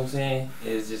pop, you know what I'm saying?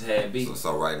 It's just had it be.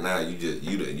 So right now you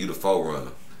the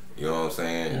forerunner. You know what I'm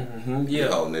saying? Yeah.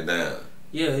 You holding it down.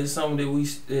 Yeah, it's something that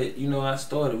you know I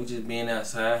started. We just being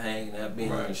outside, hanging out, being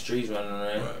Right. in the streets, running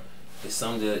around. Right. It's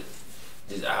something that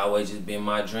just always just been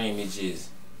my dream. It's just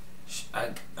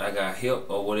I got help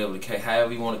or whatever the case,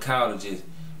 however you want to call it. Just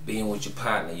being with your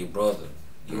partner, your brother.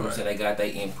 You know what I'm saying? They got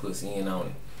their inputs in on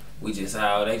it. We just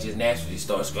they just naturally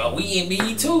start screaming. Oh, we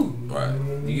MBE too. Right.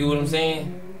 You get what I'm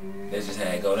saying? That's just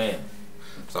how it go down.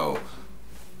 So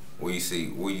where you see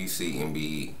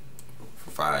MBE for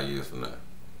 5 years from now?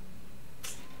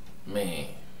 Man,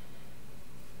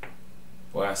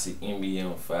 where I see NBA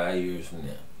in 5 years from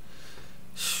now.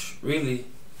 Really,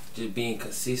 just being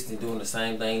consistent, doing the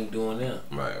same thing you're doing now.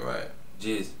 Right.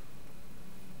 Just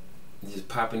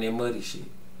popping that muddy shit.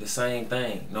 The same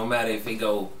thing. No matter if it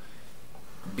go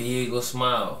big or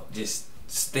small, just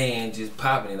just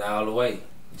popping it all the way.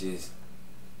 Just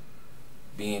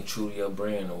being true to your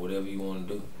brand or whatever you want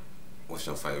to do. What's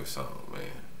your favorite song, man?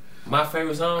 My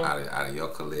favorite song? Out of your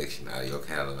collection, out of your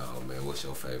catalog, man, what's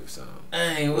your favorite song?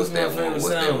 Dang, what's my favorite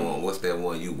song? What's that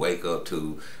one you wake up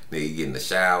to, then you get in the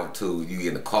shower to, you get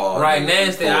in the car. Right now,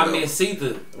 it's that I Miss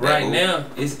Sita. Right who? now,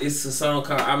 it's a song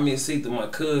called I Miss Sita, my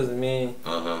cousin, man.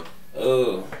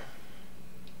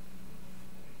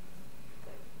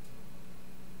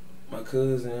 My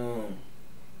cousin,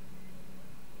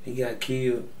 he got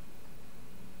killed,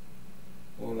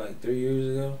 like 3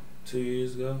 years ago, 2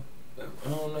 years ago. I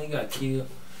don't know, he got killed.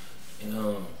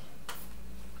 And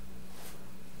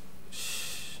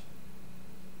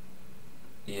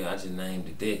yeah, I just named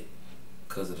it that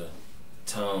because of the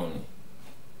tone.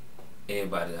 And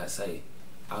everybody I say,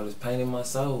 I was painting my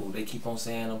soul. They keep on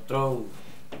saying I'm throw.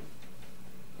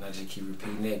 And I just keep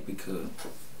repeating that because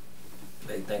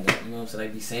they think, you know what I'm saying,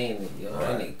 they be saying it, yo,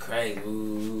 that nigga crazy,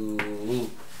 ooh.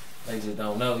 They just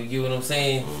don't know, you get what I'm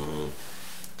saying?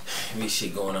 Be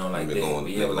shit going on like that. But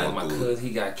yeah, like my cousin,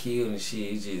 he got killed and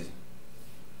shit. That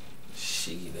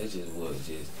just was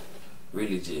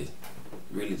really just.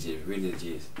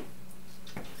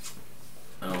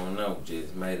 I don't know,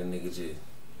 just made a nigga just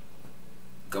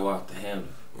go off the handle.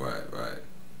 Right.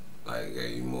 Like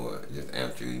gave you more, just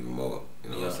amped you even more. You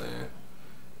know what I'm saying?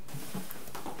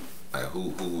 Like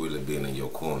who really been in your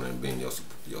corner and been your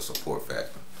support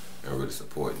factor and really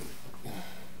supporting you?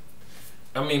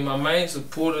 I mean, my main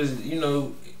supporters, you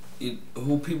know,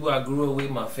 who people I grew up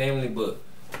with, my family, but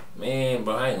man,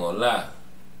 bro, I ain't gonna lie.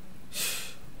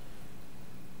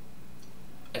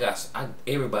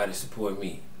 Everybody support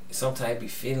me. Sometimes I be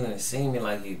feeling and seeing me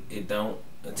like it don't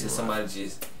until somebody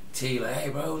just tell you like, hey,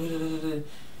 bro,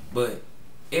 but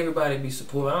everybody be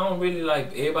supportive. I don't really like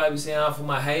everybody be saying out for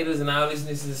my haters and all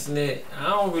this and that. I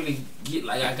don't really get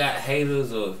like I got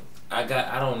haters or I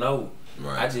don't know.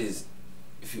 Right. I just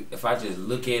if I just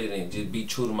look at it and just be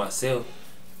true to myself,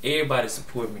 everybody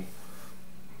support me.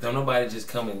 Don't nobody just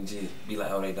come and just be like,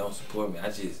 oh, they don't support me.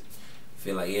 I just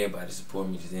feel like everybody support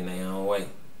me just in their own way.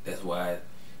 That's why it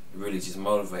really just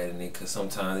motivated me, cause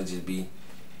sometimes it be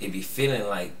feeling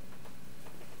like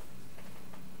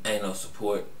ain't no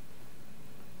support,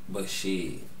 but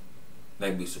shit,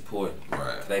 they be supporting.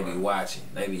 Right. They be watching,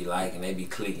 they be liking, they be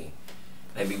clicking,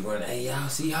 they be running. Hey, y'all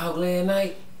see Hawk last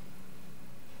night?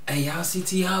 Hey, y'all see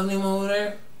T Hawk them over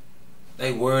there?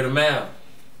 They word of mouth,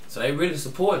 so they really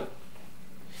support.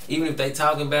 Even if they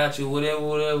talking about you, whatever.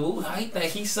 Ooh, how he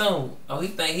think he something? Oh, he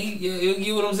think you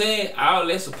get what I'm saying? All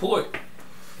that support.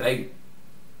 They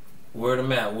word of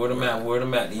mouth.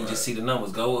 Then you just see the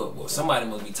numbers go up. Well, somebody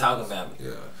must be talking about me.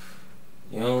 Yeah.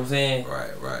 You know what I'm saying?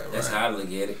 Right. That's how I look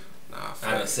at it. Nah,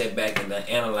 I done sat back and done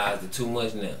analyzed it too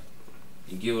much now.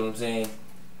 You get what I'm saying?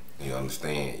 You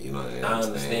understand, you know. I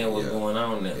understand what's going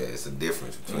on now. Yeah, it's a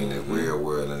difference between that real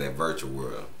world and that virtual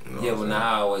world. You know but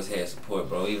now I always had support,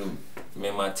 bro. Even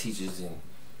my teachers and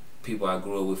people I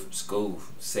grew up with from school,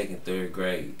 2nd, 3rd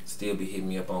grade, still be hitting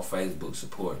me up on Facebook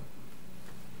supporting.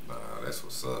 Nah, that's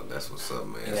what's up. That's what's up,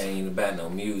 man. It ain't about no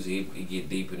music. It get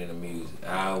deeper than the music.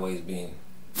 I always been,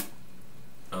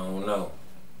 I don't know.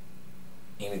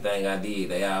 Anything I did,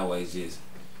 they always just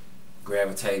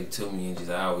gravitated to me and just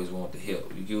I always want to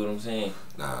help. You get what I'm saying?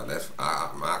 Nah,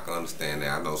 I can understand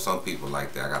that. I know some people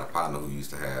like that. I got a partner who used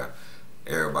to have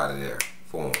everybody there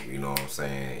for him, you know what I'm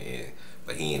saying?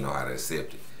 But he didn't know how to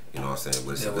accept it. You know what I'm saying?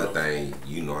 But it's a good thing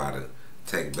you know how to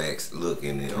take back, look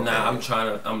in it. Okay. Nah,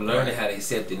 I'm learning how to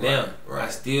accept it now. Right. I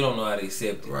still don't know how to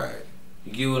accept it. Right.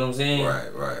 You get what I'm saying?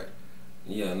 Right.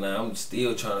 Yeah, nah, I'm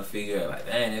still trying to figure out, like,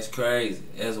 dang, that's crazy.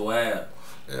 That's wild.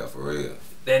 Yeah, for real.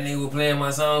 That nigga was playing my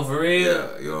song for real?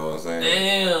 Yeah, you know what I'm saying?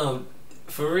 Damn.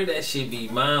 For real, that shit be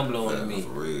mind blowing to me. For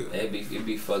real. It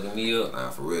be fucking me up.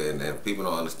 Nah, for real. And then people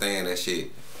don't understand that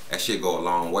shit. That shit go a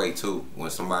long way too. When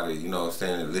somebody, you know what I'm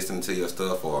saying, listening to your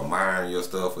stuff or admiring your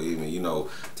stuff or even, you know,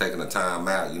 taking the time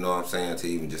out, you know what I'm saying, to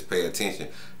even just pay attention,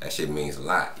 that shit means a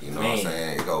lot. You know what I'm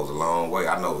saying? It goes a long way.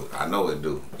 I know it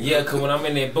do. Yeah, cause when I'm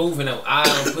in that booth and I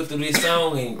don't put through this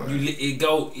song and you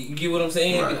get what I'm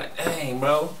saying? Right. Be like, dang,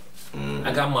 bro.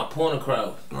 I got my point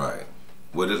across. Right.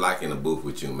 What it like in the booth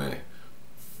with you, man?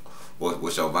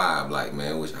 What's your vibe like,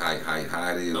 man?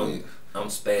 How it is? I'm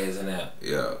spazzing out.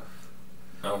 Yeah.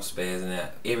 I'm spazzing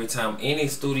out. Every time, any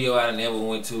studio I done ever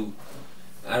went to,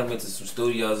 I done went to some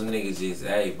studios and niggas just,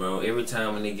 hey bro, every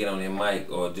time a nigga get on their mic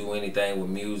or do anything with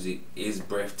music, it's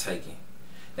breathtaking.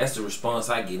 That's the response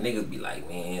I get. Niggas be like,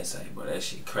 man, say, bro, that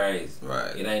shit crazy.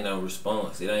 Right. It ain't no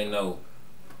response. It ain't no,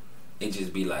 it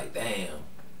just be like, damn,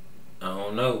 I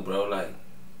don't know, bro, like,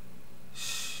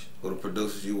 shh. Who the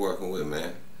producers you working with,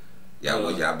 man?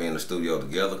 Y'all be in the studio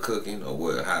together cooking or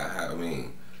what?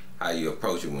 How you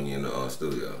approach it when you're in the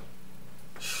studio?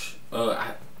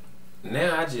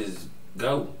 Now I just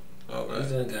go.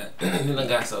 Okay. It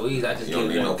got so easy. I just you don't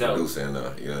get need no go. producer in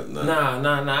there. Nah.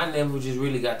 I never just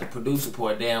really got the producer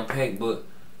part down packed, but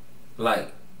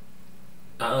like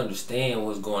I understand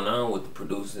what's going on with the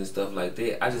producers and stuff like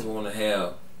that. I just want to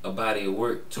have a body of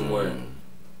work to where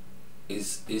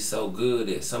it's so good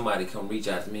that somebody come reach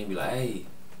out to me and be like, hey,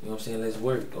 you know what I'm saying, let's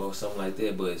work or something like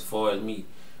that. But as far as me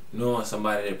knowing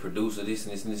somebody that producer this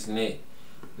and this and this and that,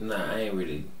 nah, I ain't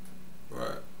really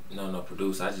no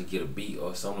producer. I just get a beat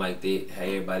or something like that. Have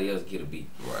everybody else get a beat.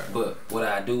 Right. But what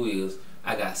I do is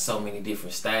I got so many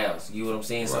different styles. You know what I'm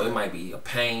saying? So it might be a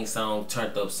pain song,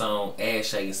 turned up song, ass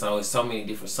shaking song. It's so many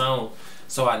different songs.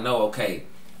 So I know, okay,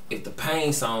 if the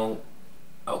pain song,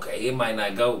 okay, it might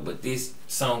not go, but this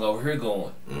song over here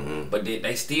going. But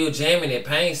they still jamming that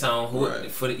pain song.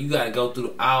 You got to go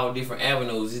through all different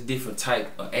avenues. It's different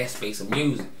type of aspects of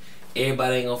music.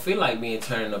 Everybody ain't gonna feel like being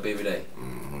turning up every day.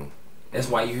 That's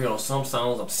why you hear on some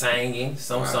songs I'm singing,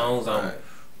 some songs I'm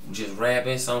just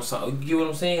rapping, some songs. You get what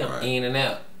I'm saying? I'm in and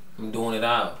out. I'm doing it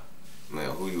all. Man,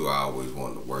 who you always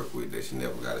wanted to work with that you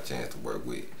never got a chance to work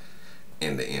with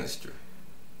in the industry?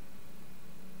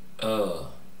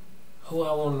 Who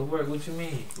I wanted to work with, you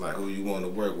mean? Like who you want to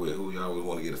work with, who you always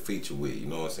want to get a feature with, you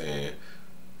know what I'm saying?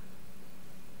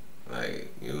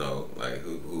 Like, you know, like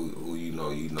who you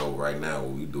know right now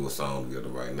when we do a song together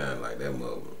right now, like that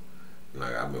mother.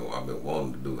 Like I've been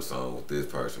wanting to do a song with this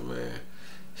person, man.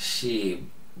 Shit,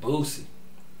 Boosie.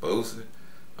 Boosie?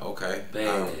 Okay.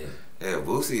 Bad. Yeah,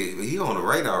 Boosie, he on the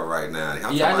radar right now. I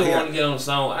just want to get on the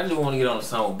song. I just want to get on the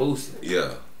song with Boosie.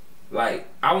 Yeah. Like,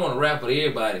 I want to rap with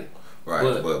everybody.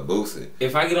 Right, but Boosie.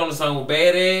 If I get on the song with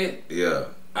Badass, yeah.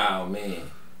 Oh man,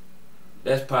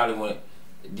 that's probably when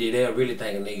they'll really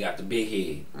think a nigga got the big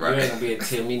head. Right. You ain't gonna be able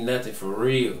to tell me nothing for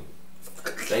real.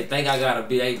 They think I gotta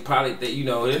be. They probably think, you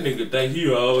know, that nigga think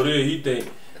he all there. He think.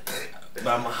 But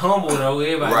I'm humble though.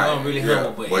 Everybody know I'm really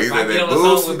humble. But if I get on the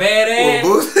song with Badass,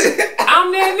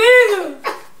 I'm that nigga.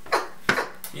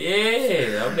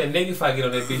 Yeah, I'm that nigga if I get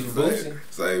on that bitch with Boosie.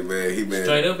 Say man, he been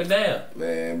straight up and down.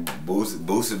 Man,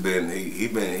 Boosie been he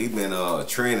been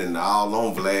trending all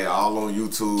on Vlad, all on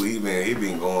YouTube. He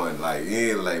been going like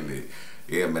lately.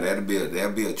 Yeah, man,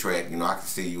 that'll be a track. You know, I can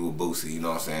see you with Boosie. You know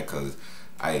what I'm saying? Cause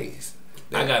I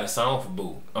got a song for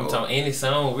Boo. I'm talking any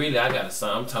song really. I got a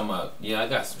song. I'm talking about I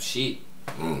got some shit.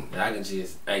 That I can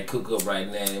just cook up right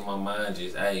now in my mind.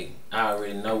 Just I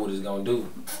already know what it's gonna do.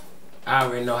 I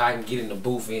already know how I can get in the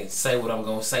booth and say what I'm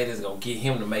gonna say that's gonna get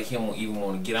him to make him even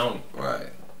want to get on it. Right.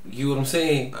 You know what I'm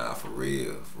saying? Nah, for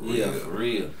real. Yeah, for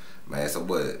real. Man, so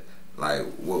what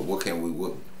can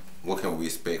we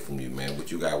expect from you, man? What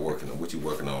you got working on? What you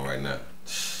working on right now?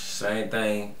 Same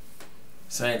thing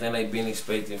they been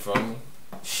expecting from me.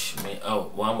 Man,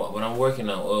 what I'm working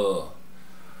on,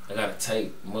 I gotta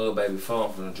take Mud Baby 4.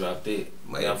 I'm finna drop that.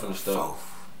 Then I'm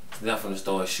finna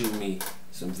start shooting me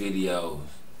some videos.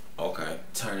 Okay.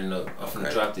 Turning up. I'm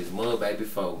finna drop this Mud Baby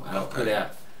 4. I put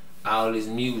out all this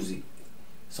music.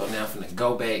 So now I'm finna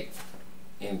go back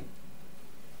and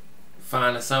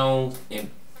find the songs and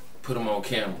put them on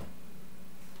camera.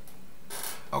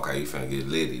 Okay, you finna get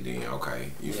litty then.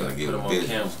 Okay, you finna get them on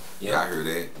camera. Yeah, I heard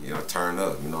that. You know, turn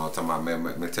up. You know what I'm talking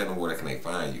about, man. Tell them where can they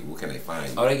find you. Where can they find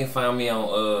you? Oh, they can find me on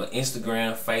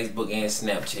Instagram, Facebook, and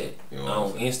Snapchat. You know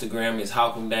on Instagram is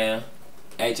Hawkemdown,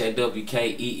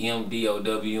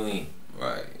 HAWKEMDOWN.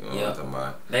 Right. You know what I'm talking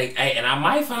about. And I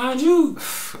might find you.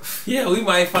 Yeah, we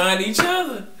might find each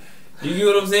other. You get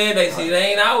what I'm saying?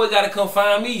 They ain't always gotta come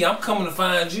find me. I'm coming to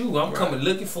find you. I'm coming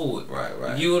looking for it.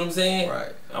 Right. You get what I'm saying?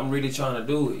 Right. I'm really trying to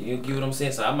do it. You get what I'm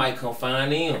saying? So I might come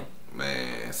find them.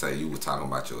 Man, say you were talking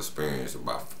about your experience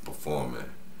about performing.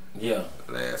 Yeah.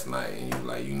 Last night, and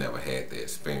you never had that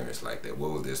experience like that.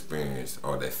 What was the experience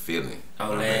or that feeling?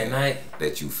 Oh, last night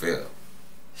that you felt.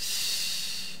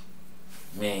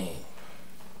 Man.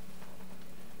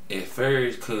 At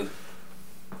first,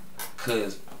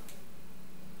 cause,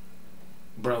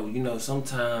 bro, you know,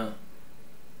 sometimes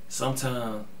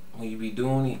when you be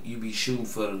doing it, you be shooting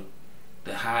for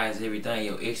the highs, everything.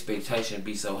 Your expectation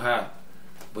be so high,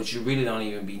 but you really don't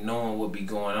even be knowing what be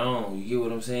going on. You get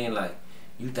what I'm saying? Like,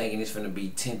 you thinking it's finna be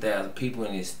 10,000 people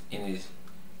in this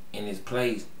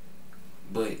place,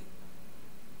 but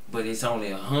it's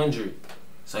only 100.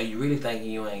 So you really thinking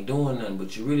you ain't doing nothing,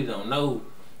 but you really don't know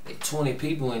that 20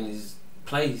 people in this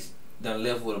place done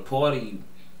left with a part of you.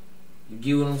 You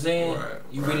get what I'm saying? Right,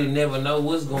 you really never know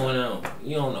what's going on.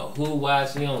 You don't know who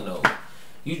watching. You don't know.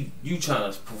 You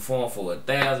trying to perform for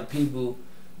 1,000 people,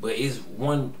 but it's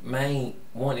one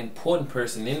important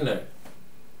person in there.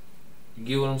 You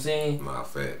get what I'm saying? My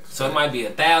facts. So it might be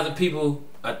 1,000 people,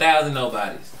 1,000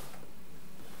 nobodies.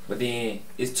 But then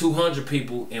it's 200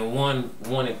 people and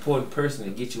one important person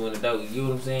to get you in the door. You get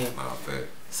what I'm saying? My facts.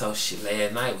 So shit,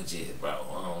 last night was just, bro,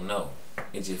 I don't know.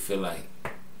 It just feel like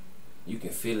you can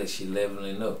feel that shit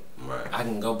leveling up. Right.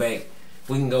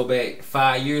 We can go back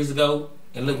 5 years ago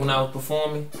and look when I was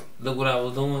performing, look what I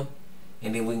was doing,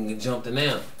 and then we can jump to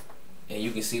now. And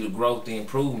you can see the growth, the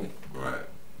improvement. Right.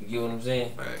 You get what I'm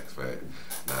saying? Facts.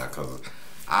 Nah, cause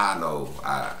I know,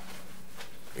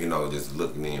 you know, just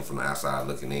looking in from the outside,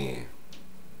 looking in.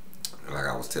 Like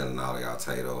I was telling all y'all,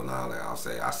 Tato and all that, I'll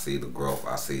say I see the growth,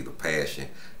 I see the passion,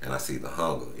 and I see the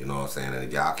hunger. You know what I'm saying? And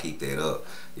if y'all keep that up,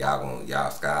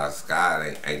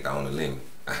 sky ain't the only limit.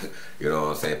 You know what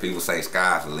I'm saying? People say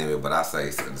sky's the limit, but I say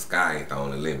the sky ain't the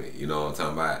only limit. You know what I'm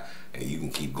talking about? And you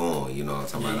can keep going. You know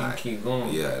what I'm talking about? You can keep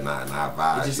going. Yeah, and I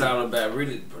vibe. It's just all about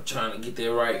really trying to get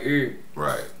that right ear.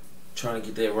 Right. Trying to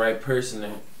get that right person.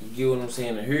 You get what I'm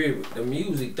saying? To hear it. The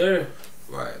music there.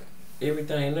 Right.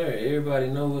 Everything there. Everybody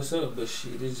know what's up, but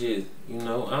shit, it's just, you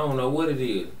know, I don't know what it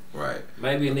is. Right.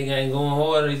 Maybe a nigga ain't going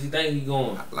harder as you think he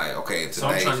going. Like, okay, so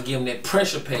I'm trying to give him that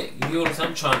pressure pack. You know what I'm saying?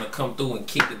 I'm trying to come through and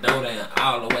kick the door down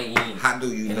all the way in. How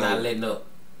do you know? And not letting up.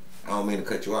 I don't mean to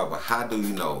cut you off, but how do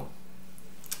you know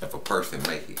if a person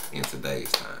make it in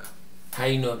today's time? How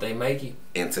you know if they make it?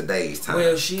 In today's time.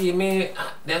 Well, shit, man,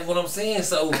 that's what I'm saying.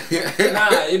 So, nah,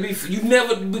 it be, you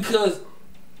never, because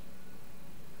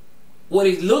what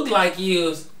it look like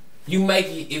is you make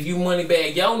it if you money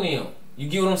bag your them. You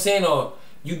get what I'm saying? Or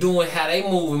you doing how they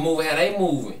moving how they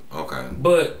moving. Okay.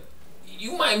 But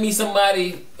you might meet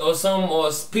somebody or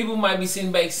people might be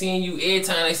sitting back seeing you every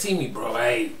time they see me, bro.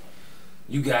 Hey,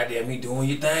 you goddamn me doing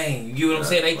your thing. You get what I'm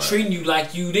saying? They treating you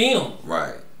like you them.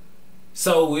 Right.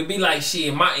 So it be like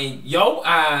shit. In your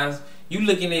eyes, you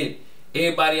looking at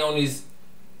everybody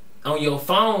on your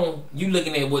phone. You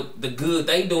looking at what the good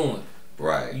they doing.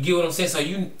 Right. You get what I'm saying? So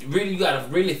you gotta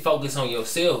really focus on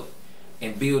yourself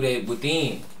and build that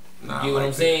within. Nah, you get what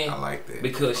I'm saying? I like that.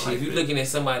 Because shit, if you looking at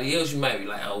somebody else, you might be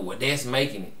like, oh, well, that's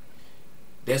making it.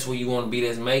 That's where you want to be.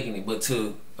 That's making it. But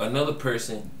to another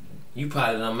person, you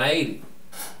probably done made it.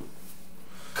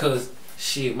 Cause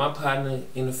shit, my partner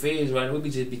in the feds, right? We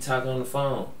just be talking on the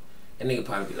phone. That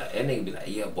nigga be like,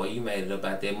 yeah, boy, you made it up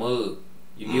out that mug.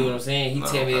 You get what I'm saying? He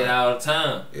tell me that all the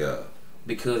time. Yeah.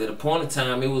 Because at a point in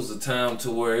time, it was a time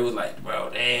to where it was like,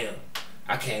 bro, damn,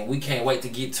 we can't wait to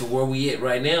get to where we at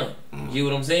right now. You get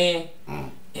what I'm saying?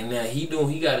 And now he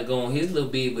gotta go on his little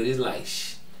bit, but it's like,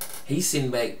 he's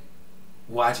sitting back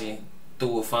watching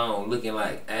through a phone, looking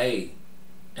like, hey,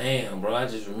 damn, bro, I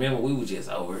just remember we was just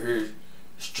over here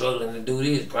struggling to do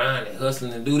this, grinding,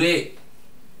 hustling to do that.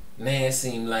 Man, it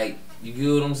seemed like, you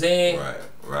get what I'm saying?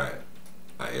 Right.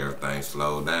 Like everything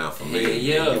slowed down for me.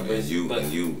 Yeah, but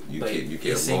you kept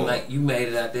it seemed like you made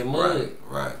it out that mud.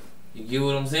 Right. You get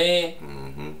what I'm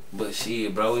saying? But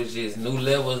shit, bro, it's just new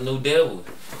levels, new devils.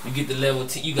 You get the level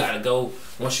 10, you gotta go.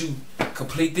 Once you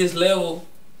complete this level,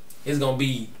 it's gonna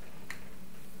be,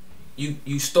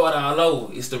 you start all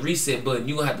over. It's the reset button.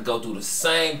 You gonna have to go through the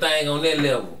same thing on that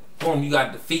level. Boom, you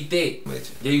gotta defeat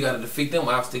that. Then you gotta defeat them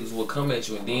obstacles will come at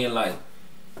you, and then like,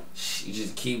 you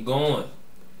just keep going.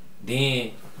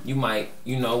 Then you might,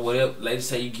 whatever. Let's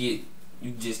say you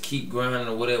just keep grinding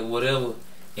or whatever,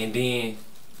 and then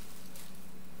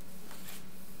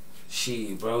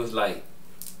shit, bro, it's like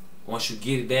once you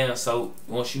get it down, so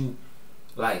once you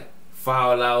like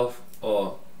fall off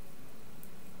or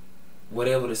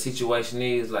whatever the situation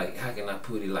is, like how can I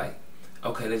put it? Like,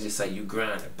 okay, let's just say you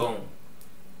grinding, boom,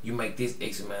 you make this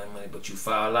X amount of money, but you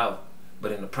fall off.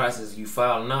 But in the process of you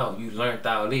falling off, you learned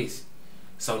all this.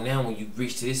 So now when you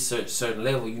reach to this certain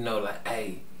level, you know, like,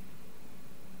 hey,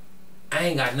 I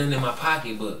ain't got nothing in my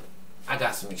pocket, but I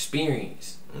got some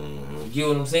experience. You get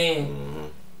what I'm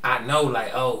saying? I know,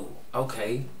 like, oh,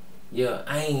 okay, yeah,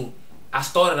 I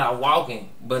started out walking,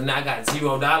 but now I got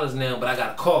 $0 now, but I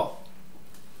got a car.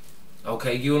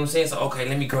 Okay, you get what I'm saying? So, okay,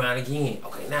 let me grind again.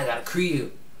 Okay, now I got a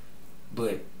crib.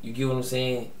 But you get what I'm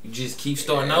saying? You just keep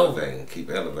starting over. Keep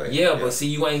elevating. Yeah, but see,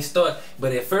 you ain't start.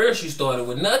 But at first, you started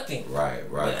with nothing. Right.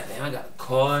 But now I got a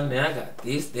car. Now I got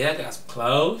this. There I got some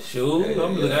clothes, shoes.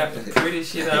 I'm looking at the pretty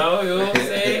shit on. You know what I'm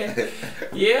saying?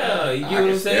 Yeah, you get what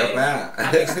I'm saying?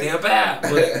 I can step out.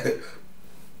 But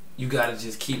you gotta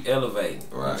just keep elevating.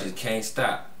 Right. You just can't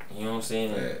stop. You know what I'm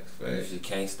saying? Facts. You just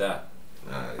can't stop.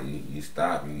 Nah, you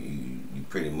stop. You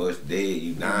pretty much dead.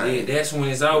 You dying. Yeah, that's when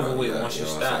it's over with. Once you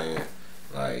stop.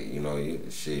 Like,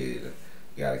 shit, you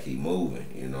gotta keep moving.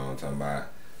 You know what I'm talking about?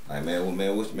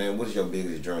 Like, what's your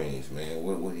biggest dreams, man?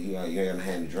 What you ever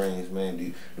had any dreams, man?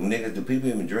 Do people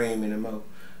even dream anymore?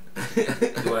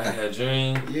 Do I have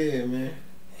dreams? Yeah, man.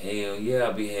 Hell yeah,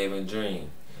 I be having dreams.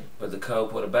 But the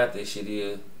cold part about that shit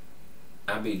is,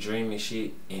 I be dreaming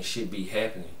shit and shit be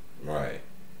happening. Right.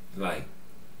 Like,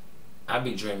 I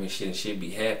be dreaming shit and shit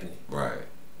be happening. Right.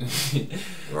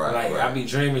 I be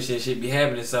dreaming shit be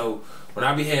happening. So when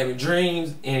I be having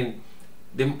dreams and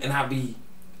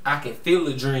I can feel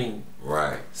the dream.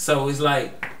 Right. So it's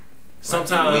like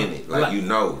sometimes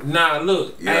Nah,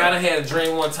 look, yeah. Hey, I done had a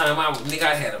dream one time.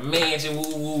 I had a mansion,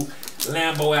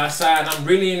 Lambo outside. And I'm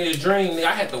really in this dream. Nigga,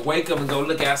 I had to wake up and go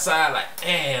look outside. Like,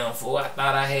 damn, fool, I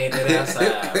thought I had that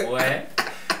outside, boy.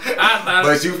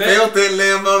 But you felt that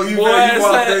Lambo. You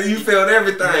walked there, you felt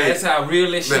everything. Man, that's how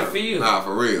real this shit feel. Nah,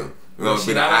 for real. You know, it's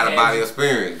been an out-of-body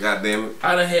experience, goddamn it.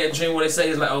 I done had a dream where they say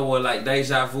it's like, oh, well, like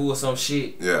deja vu or some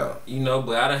shit. Yeah.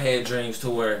 But I done had dreams to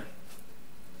where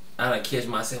I done catch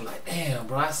myself like, damn,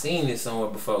 bro, I seen this somewhere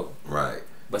before. Right.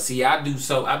 But see, I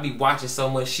be watching so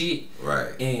much shit.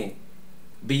 Right. And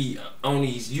be on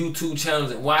these YouTube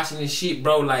channels and watching this shit,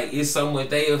 bro. Like, it's so much,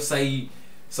 they'll say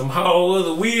some whole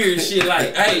other weird shit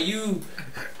like, hey, you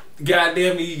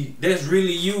goddamn me, that's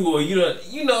really you, or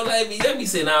they be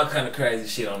saying all kind of crazy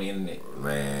shit on the internet.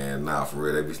 Man, nah, for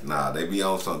real, they be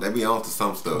on to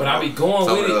some stuff. But I be going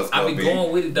with it. I be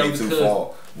going with it though, because too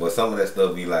far. But some of that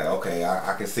stuff be like, okay,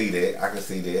 I can see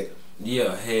that.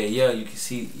 Yeah, hey, yeah, you can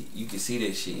see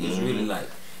that shit. It's really like,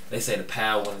 they say the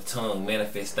power of the tongue,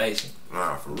 manifestation.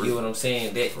 Nah, for real. You know what I'm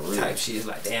saying? That type shit is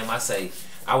like, damn,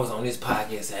 I was on this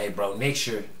podcast, say, hey, bro, next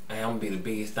year, I'm gonna be the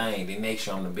biggest thing. Then next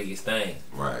year, I'm the biggest thing.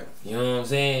 Right. You know what I'm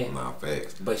saying? Nah,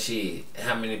 facts. But shit,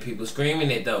 how many people screaming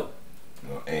it though?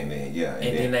 And then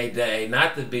and then they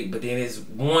not the big, but then it's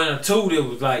 1 or 2 that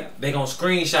was like they gonna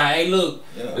screenshot. Hey, look,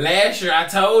 last year I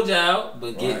told y'all,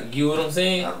 but you know what I'm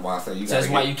saying? That's why I say that's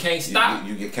why you can't stop.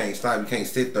 You can't stop. You can't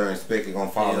sit there and expect it gonna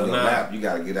fall in your lap. You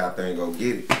gotta get out there and go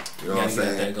get it. You know what I'm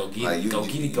saying? Go get like it. You go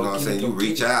get it. know what I'm saying? You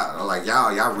reach out. Like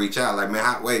y'all reach out. Like man,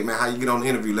 how you get on the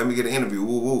interview? Let me get an interview.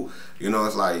 Woo woo. You know,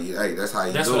 it's like hey, that's how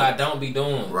you. That's do what it. I don't be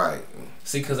doing. Right.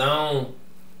 See, cause I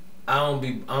don't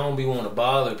be want to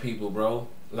bother people, bro.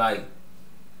 Like,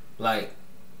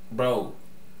 bro,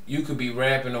 you could be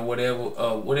rapping or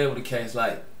whatever the case.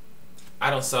 Like,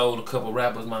 I done sold a couple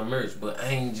rappers my merch, but I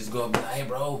ain't just gonna be like, hey,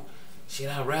 bro, shit,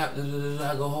 I rap,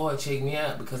 I go hard, check me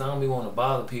out, because I don't be want to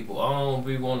bother people. I don't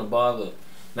be want to bother,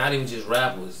 not even just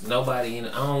rappers, nobody. I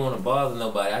don't want to bother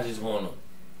nobody. I just want to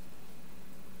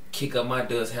kick up my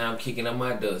dust how I'm kicking up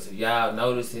my dust. If y'all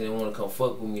notice it and want to come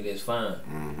fuck with me, that's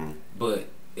fine. But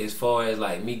as far as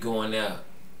like me going out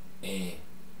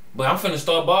but I'm finna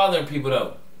start bothering people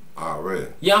though. Already.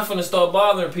 Yeah, I'm finna start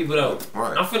bothering people though.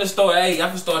 Right. I'm finna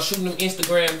start shooting them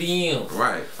Instagram DMs.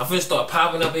 Right. I'm finna start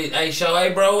popping up at, hey, show,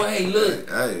 hey, bro, hey, look.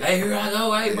 Hey, here I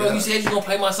go, hey, bro, you said you gonna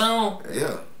play my song?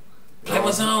 Yeah. Play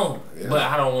my song. Yeah. But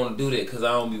I don't want to do that because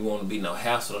I don't be want to be no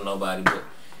hassle to nobody. But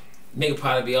nigga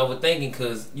probably be overthinking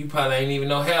because you probably ain't even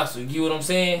no hassle. You get what I'm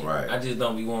saying? Right. I just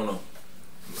don't be want to.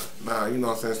 Nah, you know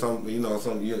what I'm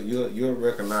saying? You'll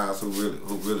recognize who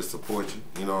really support you.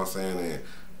 You know what I'm saying? And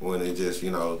when it just,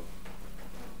 a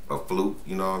fluke,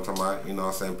 you know what I'm talking about? You know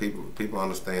what I'm saying? People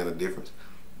understand the difference.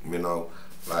 You know,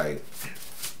 like,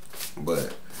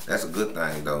 but that's a good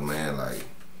thing though, man. Like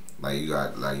you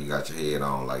got your head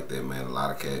on like that, man. A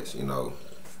lot of cats,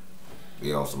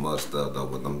 be on some other stuff though,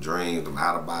 with them dreams, them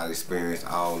out of body experience,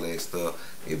 all that stuff.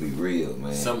 It be real,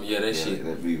 man. That shit.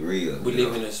 It be real. We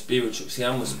live in a spiritual. See,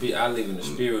 I live in the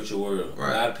spiritual world.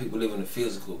 Right. A lot of people live in the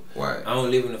physical. Right. I don't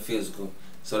live in the physical.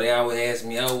 So they always ask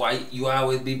me, oh, why you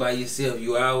always be by yourself?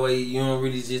 You don't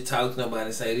really just talk to nobody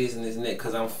and say this and this and that,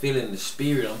 because I'm feeling the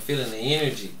spirit. I'm feeling the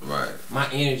energy. Right.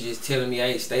 My energy is telling me,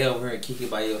 hey, stay over here and kick it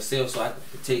by yourself so I can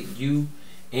protect you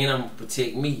and I'm going to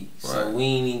protect me. Right. So we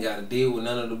ain't even got to deal with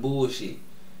none of the bullshit.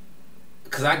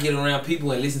 Because I get around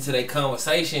people and listen to their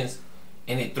conversations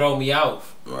and it throw me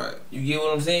off. Right. You get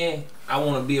what I'm saying? I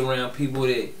want to be around people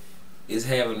that is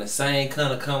having the same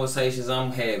kind of conversations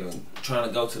I'm having, trying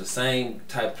to go to the same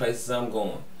type places I'm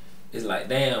going. It's like,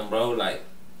 damn, bro, like,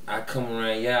 I come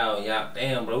around y'all,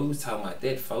 damn, bro, we was talking about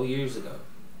that 4 years ago.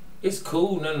 It's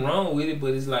cool, nothing wrong with it,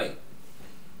 but it's like,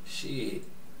 shit,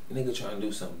 nigga trying to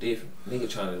do something different. Nigga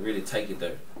trying to really take it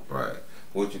there. Right.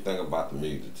 What you think about the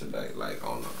music today, like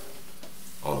on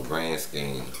a grand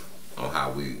scheme, on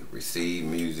how we receive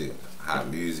music, how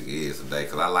music is today?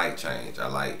 Cause I like change. I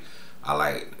like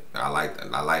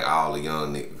all the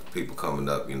young people coming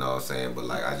up, you know what I'm saying? But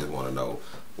like, I just want to know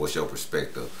what's your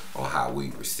perspective on how we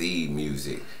receive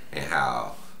music and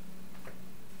how,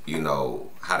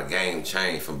 how the game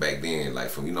changed from back then, like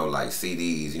from, like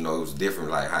CDs, it was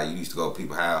different, like how you used to go to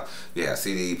people's house, you had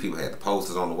CDs, people had the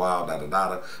posters on the wall,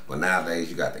 but nowadays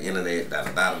you got the internet,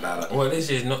 Well,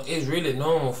 it's really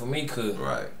normal for me, cause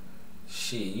right.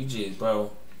 Shit, you just,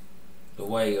 bro, the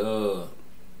way,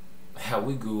 how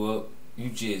we grew up,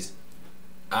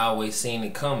 I always seen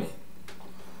it coming.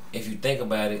 If you think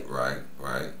about it, right.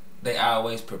 They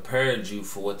always prepared you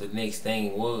for what the next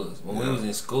thing was. When we was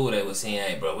in school, they was saying,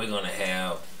 hey, bro, we're gonna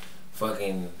have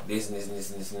fucking this and this and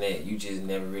this and this and that. You just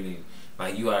never really,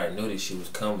 like, you already knew this shit was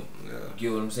coming. Yeah. You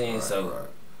get what I'm saying? Right, so,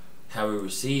 how we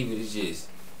receive it is just,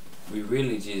 we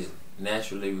really just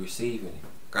naturally receiving it.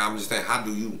 I'm just saying, how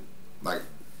do you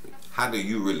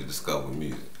really discover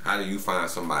music? How do you find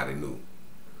somebody new?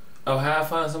 Oh, how I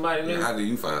find somebody new? Yeah, how do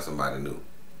you find somebody new?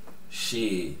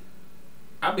 Shit.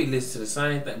 I be listening to the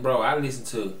same thing. Bro, I listen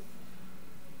to,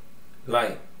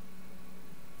 like,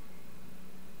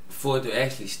 for it to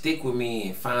actually stick with me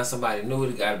and find somebody new,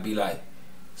 it gotta be like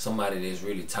somebody that's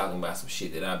really talking about some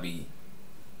shit that I be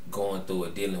going through or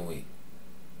dealing with.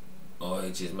 Or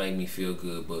it just make me feel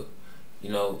good. But,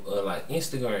 like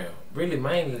Instagram. Really,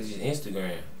 mainly it's just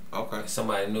Instagram. Okay.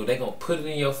 Somebody new, they gonna put it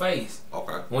in your face.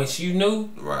 Okay. Once you knew,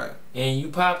 right, and you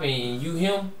popping and you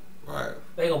him, right,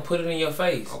 they gonna put it in your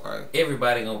face. Okay.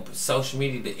 Everybody gonna social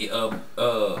media, the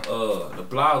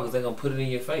bloggers, they gonna put it in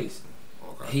your face.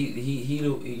 Okay. He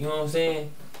you know what I'm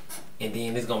saying? And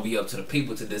then it's gonna be up to the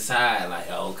people to decide, like,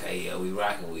 oh, okay, yeah, we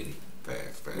rocking with it.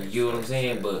 Facts. You know what I'm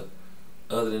saying? But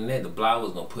other than that, the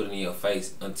bloggers gonna put it in your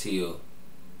face until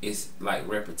it's like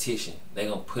repetition. They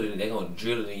gonna put it, they gonna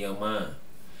drill it in your mind.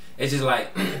 It's just like,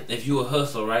 if you a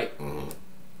hustler, right? Mm-hmm.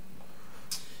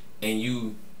 And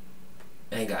you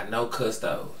ain't got no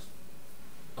custos,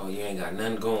 or you ain't got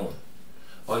nothing going,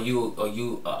 or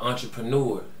you an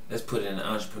entrepreneur. Let's put it in an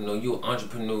entrepreneur. You an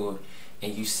entrepreneur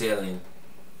and you selling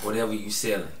whatever you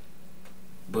selling,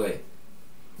 but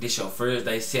this your first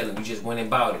day selling. You just went and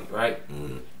bought it, right?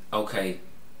 Mm-hmm. Okay,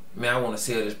 man, I want to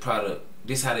sell this product.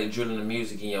 This how they drilling the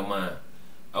music in your mind.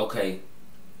 Okay,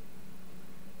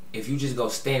 if you just go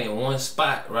stand in one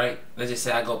spot, right? Let's just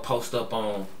say I go post up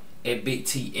on at Big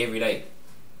T every day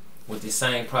with the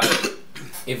same product.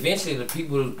 Eventually, the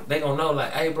people, they gonna know,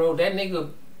 like, hey, bro, that nigga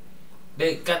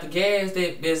that got the gas,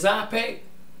 that Zypack,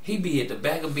 he be at the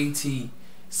back of BT,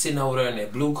 sitting over there in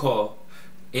that blue car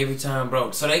every time,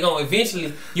 bro. So they gonna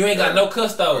eventually, you ain't got no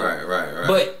custo. Right.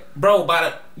 But, bro,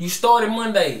 you started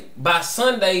Monday, by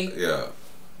Sunday, yeah,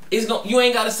 you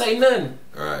ain't gotta say nothing.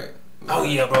 Right. Oh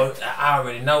yeah, bro, I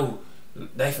already know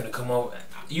they finna come over.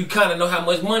 You kinda know how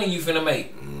much money you finna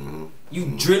make.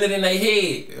 You drill it in their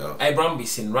head. Yeah. Hey, bro, I'm be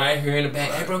sitting right here in the back.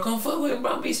 Right. Hey, bro, come fuck with me,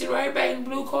 bro. I'm be sitting right back in the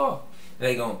blue car. And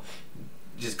they gonna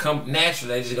just come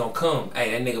naturally. They just gonna come.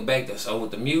 Hey, that nigga back there. So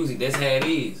with the music, that's how it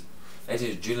is. They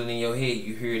just drilling in your head.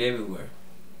 You hear it everywhere.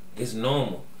 It's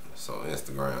normal. So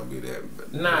Instagram be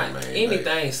that. Nah,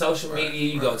 anything. Social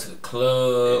media. You go to the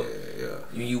club. Yeah.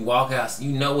 You walk out.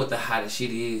 You know what the hottest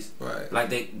shit is. Right. Like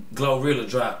that Glorilla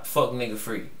drop. Fuck nigga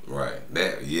free. Right.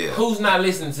 That. Yeah. Who's not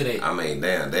listening to that? I mean,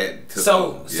 damn that.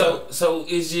 So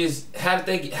it's just how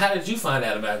did you find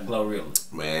out about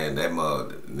Glorilla? Man, that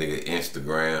mother nigga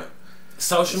Instagram.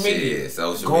 Social media. Shit,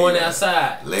 social going media.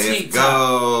 Outside. Let's TikTok.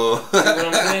 go. You know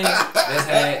what I'm saying?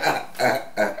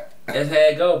 That's how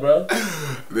it go, bro.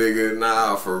 Nigga,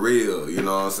 nah, for real. You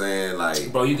know what I'm saying?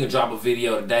 Like, bro, you can drop a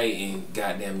video today and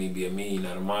goddamn me be a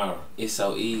millionaire tomorrow. It's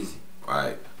so easy.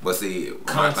 Right. But see,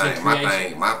 my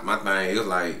thing, it was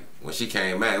like when she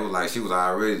came out, it was like she was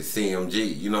already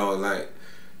CMG. You know, like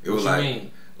it was what like, you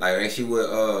mean? Like ain't she with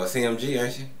CMG?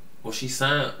 Ain't she? Well, she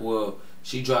signed. Well,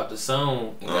 she dropped a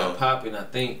song and got popping, I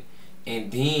think,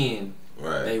 and then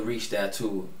they reached out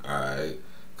to her. All right.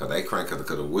 Cause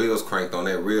the wheels cranked on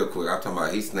that real quick. I'm talking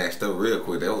about he snatched up real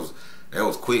quick. That was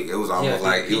quick. It was almost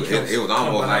like it was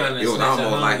almost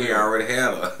like he already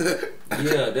had her.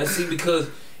 Yeah, that's because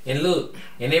look,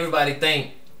 and everybody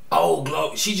think,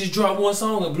 oh, she just dropped one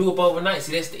song and blew up overnight.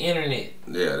 See, that's the internet.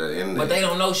 Yeah, the internet. But they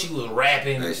don't know she was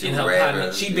rapping in her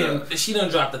partner. She done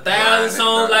dropped 1,000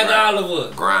 songs like all of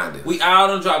us. Grinding. We all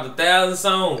done dropped 1,000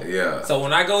 songs. Yeah. So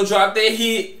when I go drop that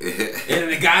hit,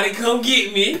 and the guy that come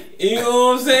get me, you know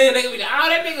what I'm saying? They gonna be like, oh,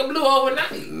 that nigga blew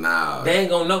overnight. Nah. They ain't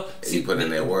gonna know. See, put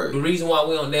in that work. The reason why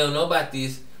they don't know about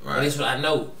this, and that's what I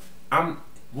know.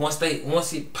 Once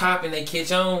it pop and they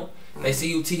catch on, they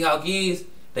see who T-Hawk is,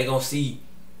 they gonna see,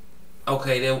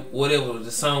 okay, that whatever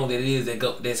the song that it is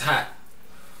that's hot.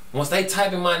 Once they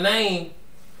type in my name,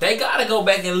 they gotta go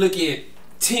back and look at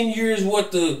 10 years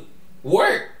worth of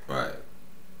work. Right.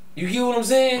 You get what I'm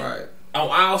saying? Right. On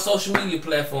all social media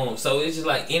platforms. So it's just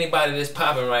like anybody that's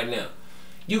popping right now.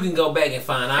 You can go back and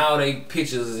find all their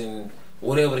pictures and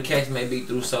whatever the case may be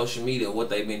through social media, what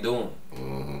they've been doing.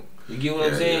 Mm-hmm. You get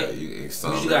what I'm saying?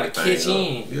 You gotta catch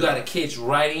in. You gotta catch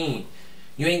right in.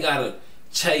 You ain't gotta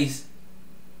chase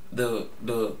the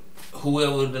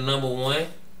whoever the number one.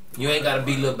 You ain't gotta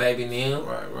be Lil Baby them.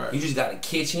 Right. You just gotta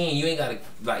catch in. You ain't gotta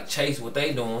like chase what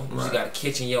they doing. You just gotta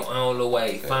catch in your own little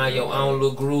way. Find your own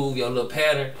little groove, your little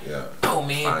pattern. Yeah. Oh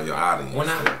man. Find your audience.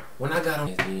 When I got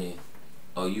on this,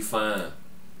 oh you fine.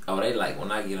 Oh they like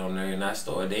when I get on there and I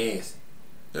start dancing.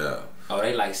 Yeah. Oh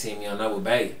they like seeing me on there with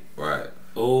Bae. Right.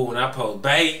 Oh, when I post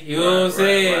Bae, you know what I'm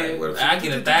saying? I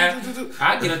get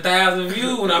 1,000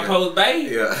 views when I post Bae.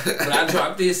 Yeah. But I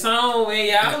drop this song and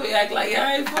y'all act like y'all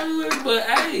ain't fucking with it, but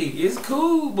hey, it's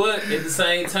cool. But at the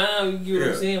same time, you get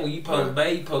what I'm saying? When you post Bae,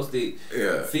 you post it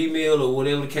female or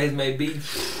whatever the case may be,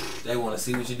 they want to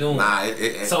see what you're doing.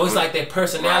 So it's like that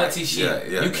personality shit.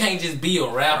 Yeah. You can't just be a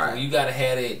rapper. You gotta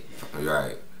have that.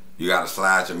 Right. You gotta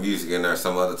slide your music in there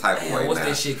some other type of way. What's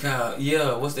that shit called?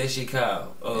 Yeah, what's that shit called?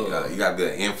 You gotta be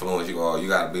an influence. You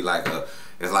gotta be like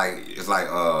it's like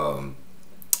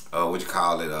what you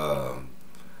call it?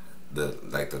 The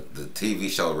TV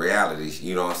show reality.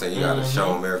 You know what I'm saying? You gotta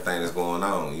show them everything that's going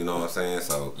on. You know what I'm saying?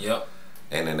 So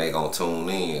and then they gonna tune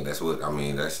in. That's what I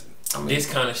mean. This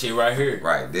kind of shit right here.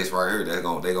 Right. This right here. They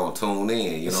gonna tune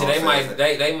in. You know. See, they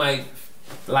might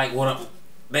like what.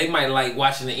 They might like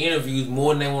watching the interviews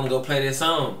more than they want to go play that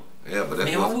song. Yeah, but that's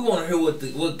we want to hear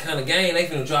what kind of game they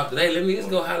finna drop today. Let's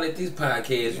go holler at these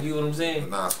podcasts. You know what I'm saying?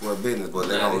 Nah, square business, but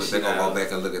they gonna go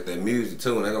back and look at their music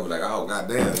too, and they gonna be like, oh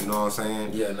goddamn, you know what I'm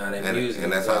saying? Yeah, that music.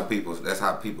 And that's how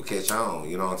people catch on.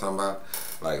 You know what I'm talking about?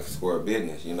 Like square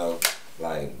business, you know,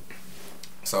 like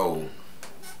so.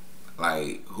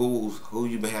 like who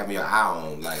you been having your eye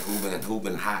on? Like who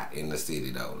been hot in the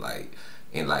city though? Like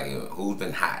who's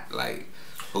been hot? Like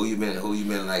who you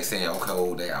been like saying, okay,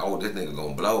 this nigga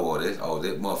gonna blow, or this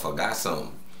motherfucker got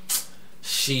something.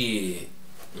 Shit,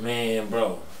 man,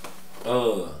 bro.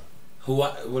 Who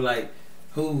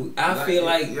I feel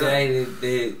like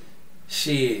that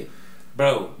shit,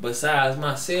 bro. Besides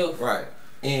myself, right?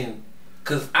 And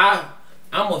cause I'm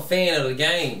a fan of the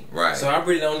game, right? So I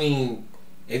really don't even.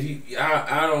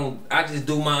 I just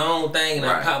do my own thing and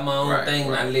I pop my own thing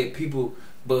and I let people.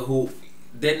 But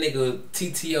that nigga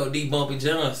TTOD Bumpy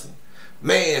Johnson.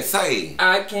 Man, say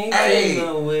I can't say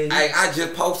no way. I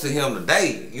just posted him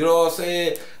today. You know what I'm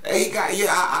saying? Hey, he got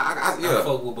I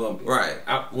fuck with Bumpy. Right.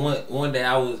 One day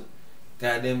I was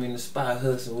goddamn in the spot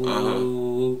hustling,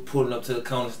 pulling up to the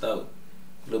corner store.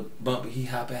 Little Bumpy, he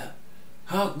hop out.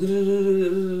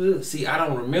 See, I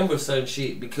don't remember certain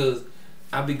shit because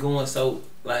I be going so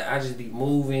like I just be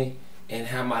moving and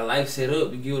how my life set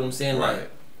up. You get what I'm saying? Right.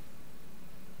 Like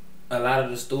a lot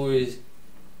of the stories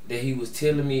that he was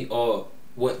telling me or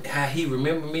how he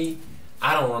remembered me,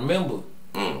 I don't remember.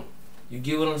 You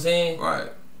get what I'm saying? Right.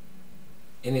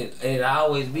 And it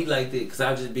always be like that because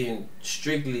I've just been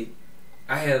strictly.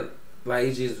 I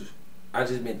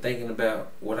just been thinking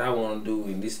about what I want to do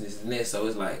and this and that. So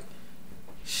it's like,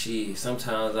 shit.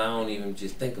 Sometimes I don't even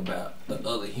just think about the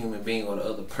other human being or the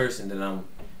other person that I'm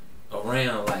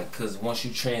around. Like, cause once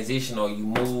you transition or you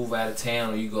move out of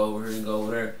town or you go over here and go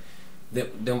over there,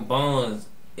 them bonds.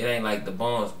 It ain't like the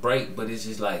bonds break, but it's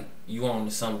just like you on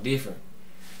to something different.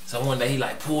 So one day he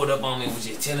like pulled up on me and was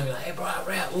just telling me like, hey bro, I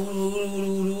rap,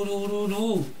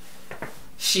 ooh.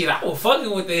 Shit, I was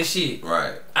fucking with that shit.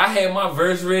 Right. I had my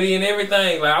verse ready and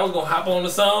everything. Like I was gonna hop on the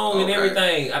song and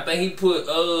everything. I think he put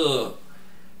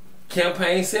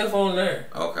Campaign Self on there.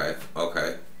 Okay.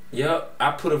 Yep.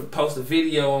 I post a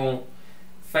video on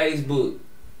Facebook.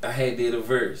 I had did a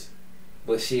verse.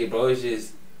 But shit, bro, it's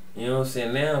just, you know what I'm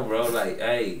saying now, bro, like,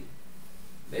 hey,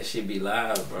 that shit be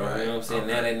live, bro. Right. You know what I'm saying?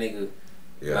 Now that nigga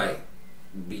like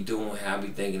be doing how I be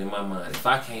thinking in my mind. If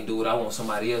I can't do it, I want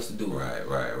somebody else to do it.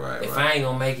 Right. If I ain't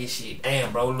gonna make it, shit,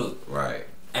 damn, bro, look. Right.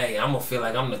 Hey, I'm gonna feel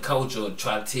like I'm the coach or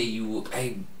try to tell you,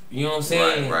 hey, you know what I'm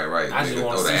saying? Right. I just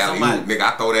want to see somebody. Nigga,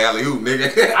 I throw the alley-oop,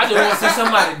 nigga. I just want to see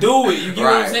somebody do it. You get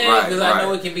what I'm saying? Because I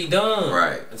know it can be done.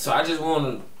 Right. And so I just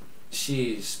want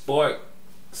to, spark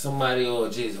somebody or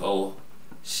just,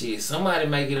 somebody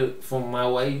make it from my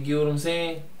way. You get what I'm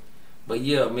saying? But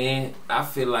yeah, man, I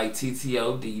feel like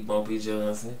TTOD Bumpy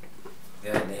Johnson.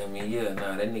 Goddamn me, yeah.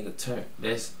 Nah, that nigga turned.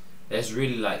 That's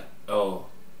really like,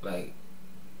 like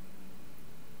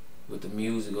with the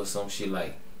music or some shit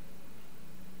like.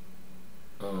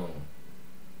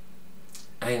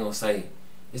 I ain't gonna say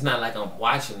it's not like I'm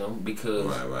watching them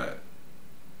because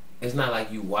it's not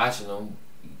like you watching them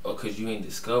or cause you ain't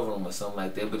discover them or something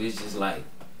like that. But it's just like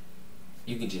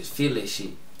you can just feel that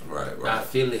shit. Right. I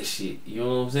feel that shit. You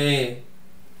know what I'm saying?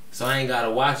 So I ain't gotta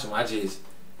watch them.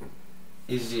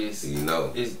 It's just you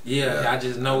know. I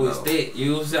just know it's that.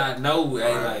 You know what I'm saying? I know.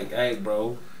 Hey,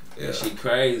 bro, that shit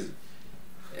crazy.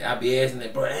 I be asking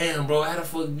that, bro. Damn, bro, how the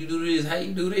fuck you do this? How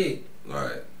you do that?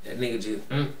 Right. That nigga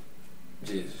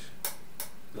just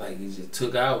like he just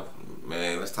took out.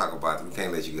 Man, let's talk about. We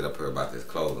can't let you get up here about this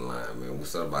clothing line, man.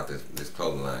 What's up about this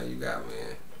clothing line you got,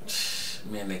 man?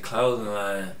 Man, that clothing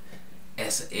line,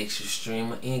 that's an extra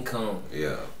stream of income.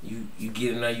 Yeah. You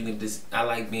get in there, you can just. I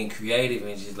like being creative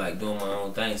and just like doing my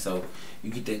own thing. So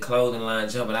you get that clothing line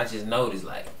jumping. I just noticed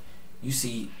like. You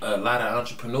see a lot of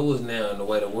entrepreneurs now in the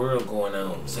way the world going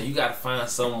on. So you gotta find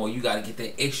something where you gotta get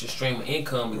that extra stream of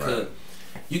income because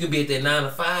you can be at that 9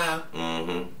 to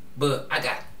 5, but I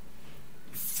got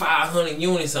 500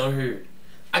 units on here.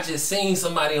 I just seen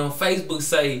somebody on Facebook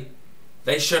say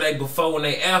they show they before and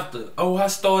they after. Oh, I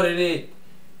started at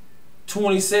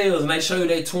 20 sales and they show you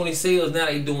they 20 sales. Now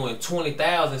they doing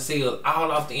 20,000 sales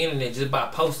all off the internet just by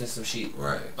posting some shit.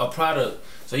 Right. A product.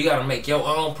 So you gotta make your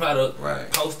own product,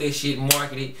 post that shit,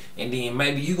 market it, and then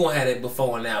maybe you gonna have that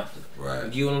before and after. Right. You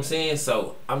get what I'm saying?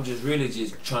 So I'm just really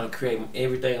just trying to create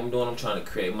everything I'm doing. I'm trying to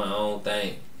create my own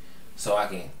thing, so I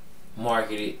can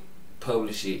market it,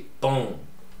 publish it. Boom,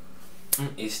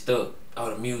 it's stuck. Oh,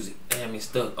 the music, damn, it's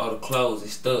stuck. Oh, the clothes,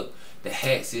 it's stuck. The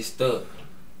hats, it's stuck.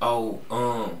 Oh,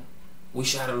 we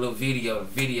shot a little video. The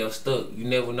video stuck. You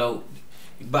never know.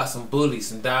 You bought some bullies,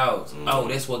 some dogs. Oh,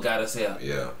 that's what got us out.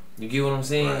 Yeah. You get what I'm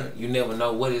saying? Right. You never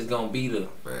know what it's gonna be to.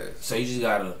 So you just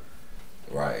gotta.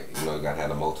 Right. You know, you gotta have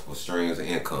the multiple streams of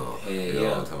income. Yeah, you know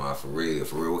what I'm talking about? For real.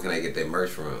 Where can they get that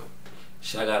merch from?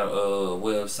 Shit, I got a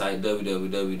website,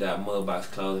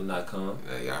 www.mudboxclothing.com.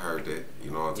 Yeah, y'all heard that.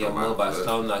 You know what I'm talking about? Yeah,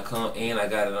 mudboxclothing.com, and I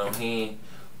got it on hand.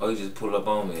 Or you just pull up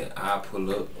on me. I pull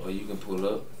up, or you can pull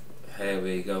up. However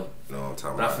it go. You know what I'm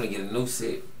talking but about? I'm finna get a new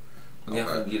set. I'm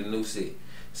finna get a new set.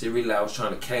 See, really, I was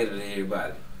trying to cater to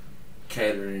everybody.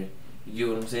 Catering, you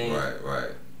get what I'm saying?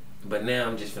 Right. But now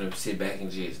I'm just finna sit back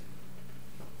and just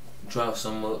drop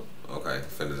some up. Okay,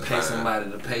 pay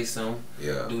somebody to pay some.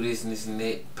 Yeah. Do this and this and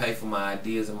that. Pay for my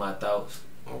ideas and my thoughts.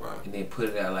 Okay. And then put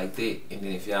it out like that. And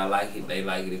then if y'all like it, they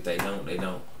like it. If they don't, they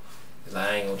don't. Cause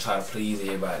I ain't gonna try to please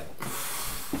everybody.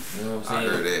 You know what I'm saying? I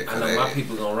heard that. I know my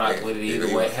people gonna rock with it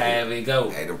either way, however it go.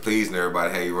 Hey, them pleasing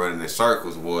everybody, how you running in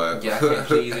circles, boy. Yeah, I can't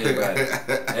please everybody.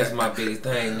 That's my biggest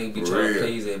thing. Nigga be trying to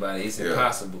please everybody. It's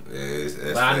impossible. Yeah,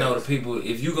 but I know the people.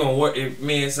 If you gonna work, if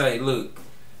men say, look.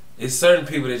 It's certain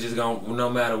people that just gonna, no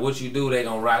matter what you do, they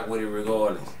gonna rock with it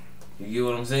regardless. You get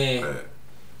what I'm saying? Right.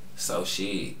 So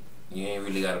shit, you ain't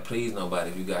really gotta please nobody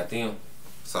if you got them.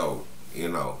 So,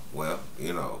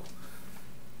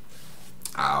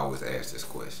 I always ask this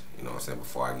question, you know what I'm saying,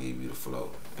 before I give you the flow.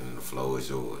 And the flow is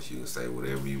yours. You can say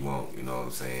whatever you want, you know what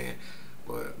I'm saying?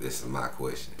 But this is my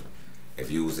question. If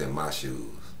you was in my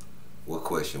shoes, what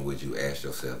question would you ask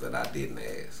yourself that I didn't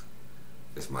ask?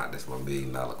 That's my $1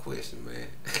 million question, man.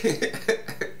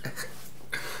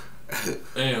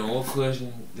 Damn, what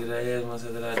question did I ask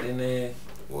myself that I didn't ask?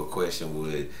 What question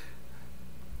would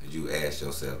you ask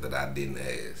yourself that I didn't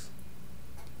ask?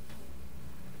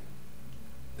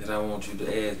 That I want you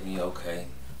to ask me, okay.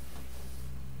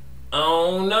 I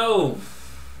don't know.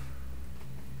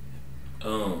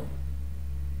 I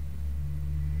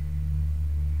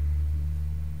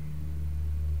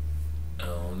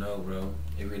don't know, bro.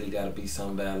 It really gotta be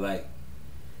something about like,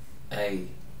 hey,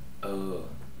 how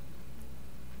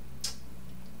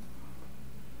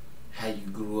you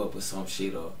grew up or some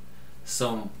shit, or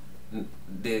some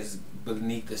that's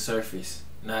beneath the surface.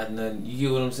 Not nothing, you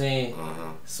get what I'm saying?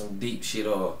 Some deep shit,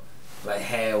 or like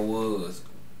how it was,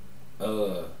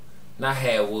 not how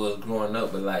it was growing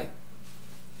up, but like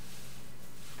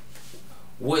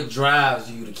what drives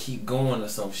you to keep going or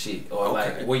some shit, or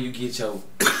like where you get your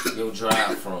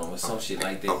drive from or some shit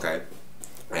like that. Okay.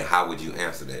 And how would you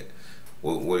answer that?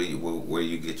 Where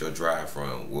you get your drive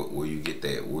from? Where you get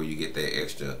that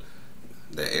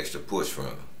extra push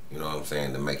from? You know what I'm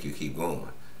saying, to make you keep going.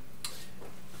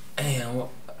 Damn.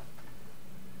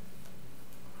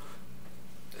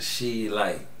 She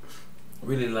like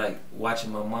really like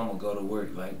watching my mama go to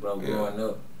work, like, bro, growing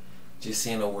up, just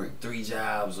seeing her work 3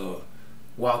 jobs or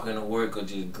walking to work or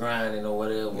just grinding or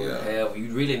whatever. However,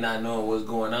 you really not knowing what's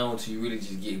going on till you really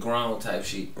just get grown type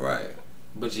shit. Right.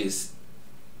 But just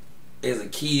as a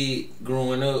kid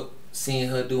growing up, seeing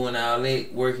her doing all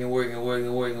that, working.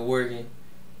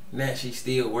 Now she's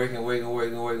still working.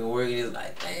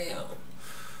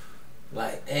 It's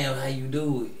like, damn, how you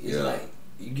do it? It's like,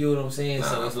 you get what I'm saying?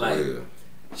 So it's like,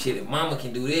 shit, if mama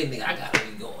can do that, nigga, I gotta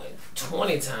be going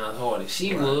 20 times harder.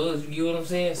 She was, you get what I'm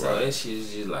saying? So that shit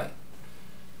is just like,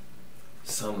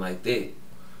 something like that.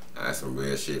 That's some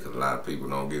real shit, cause a lot of people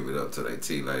don't give it up to their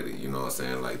tea lady, you know what I'm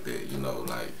saying, like that. You know,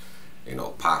 like,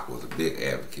 Pac was a big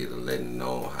advocate of letting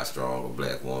know how strong a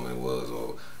black woman was,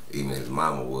 or even his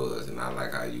mama was, and I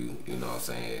like how you know what I'm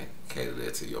saying, cater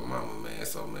that to your mama, man.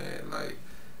 So, man, like,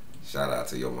 shout out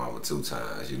to your mama 2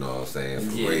 times, you know what I'm saying,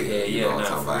 for real. You know what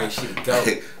I'm talking about? She the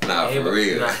GOAT. Nah, for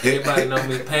real. Everybody know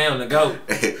Miss Pam the GOAT.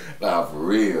 Nah, for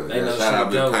real. Shout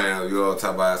out Miss Pam, you know what I'm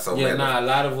talking about? So, a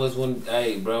lot of us wouldn't,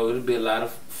 hey, bro, it'd be a lot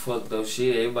of fucked up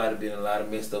shit. Everybody be in a lot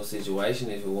of messed up situations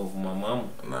if it wasn't for my mama.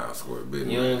 Nah, square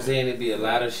business. You know what I'm saying? It'd be a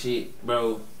lot of shit,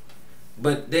 bro.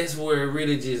 But that's where it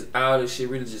really just, all this shit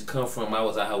really just come from. I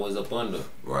was up under.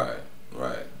 Right.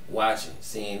 Watching,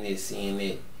 seeing this, seeing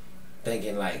that.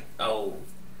 Thinking like, oh,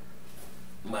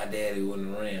 my daddy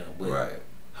wasn't around. But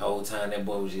whole time that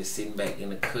boy was just sitting back in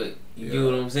the cut. You get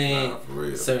what I'm saying? Nah, for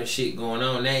real. Certain shit going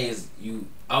on. Now is you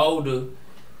older.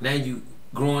 Now you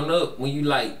growing up, when you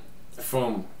like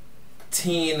from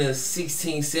 10 to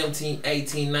 16, 17,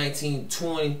 18, 19,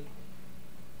 20,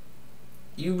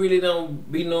 you really don't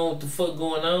be knowing what the fuck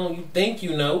going on. You think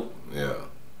you know. Yeah.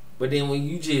 But then when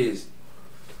you just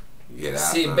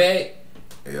sit back,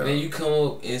 then you come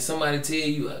up and somebody tell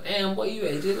you, damn boy, you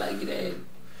act just like your dad.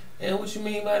 And what you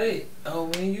mean by that? Oh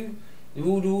man, you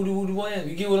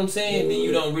get what I'm saying? Then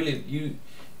you don't really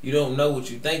you don't know what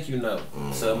you think you know.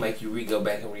 So it make you go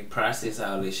back and reprocess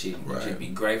all this shit. You should be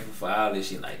grateful for all this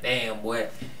shit. Like, damn boy,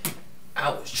 I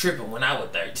was tripping when I was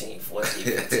 13, 14,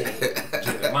 15.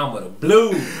 Giving mama the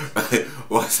blues.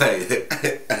 What's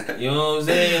that? You know what I'm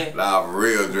saying? Nah, for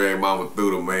real, drag mama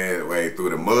through the through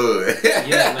the mud.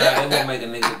 Yeah, nah, that would make a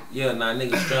nigga. Yeah, nah,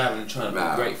 niggas striving and trying to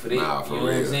be great for that. Nah, for you know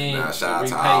real. what I'm saying? Nah, shout out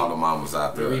to all the mamas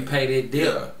out there. Repay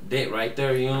that debt right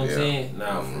there. You know what I'm saying?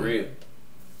 Nah, for real.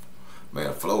 Man,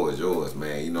 the floor is yours,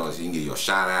 man. You know, so you can get your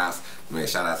shout outs. Man,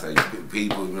 shout outs to your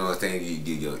people, you know what I'm saying? You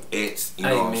get your ex, you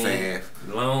know what I'm saying?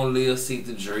 Long live Seek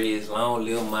the Dreads, long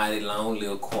live Mighty, long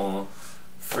live Corn,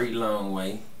 free Long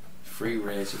Way, free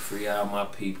Ratchet, free all my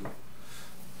people.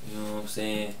 You know what I'm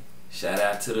saying? Shout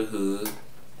out to the hood.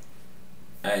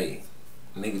 Hey,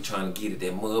 nigga trying to get it,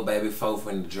 that mud baby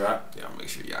 4 in the drop. Y'all make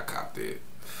sure y'all cop that.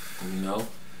 You know?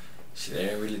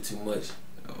 Shit ain't really too much.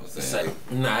 You know what I'm saying?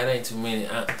 Nah, it ain't too many.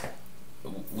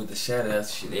 With the shout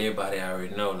outs, shit, everybody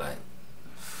already know, like,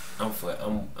 I'm for it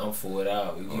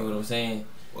all. You get what I'm saying?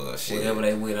 Well, shit. Whatever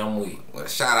they with, I'm with. Well,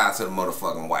 shout out to the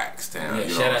motherfucking Wax town. Yeah, you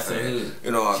know shout what out to the hood.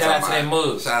 You know what I'm shout out talking to about? that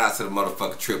mud. Shout out to the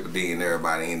motherfucking Triple D and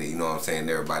everybody in it. You know what I'm saying?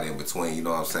 Everybody in between. You know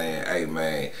what I'm saying? Hey,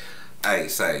 man. Hey,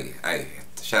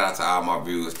 shout out to all my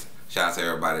viewers. Shout out to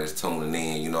everybody that's tuning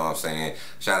in, you know what I'm saying?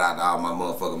 Shout out to all my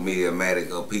motherfucking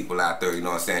Mediamatic people out there, you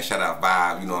know what I'm saying? Shout out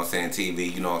Vibe, you know what I'm saying? TV,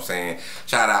 you know what I'm saying?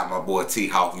 Shout out my boy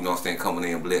T-Hawk, you know what I'm saying?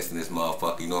 Coming in blessing this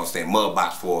motherfucker, you know what I'm saying?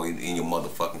 Mudbox for in your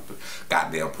motherfucking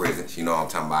goddamn presence, you know what I'm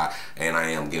talking about? And I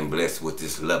am getting blessed with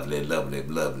this lovely.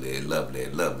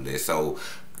 So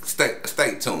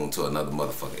stay tuned to another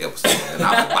motherfucking episode. And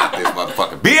I'm about this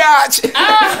motherfucking biatch.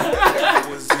 I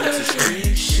was into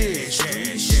street shit.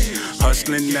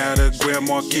 Hustling out of Grand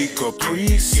Marquis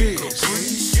Caprices.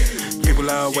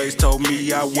 People always told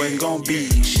me I wasn't gonna be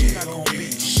shit,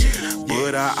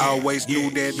 but I always knew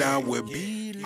that I would be.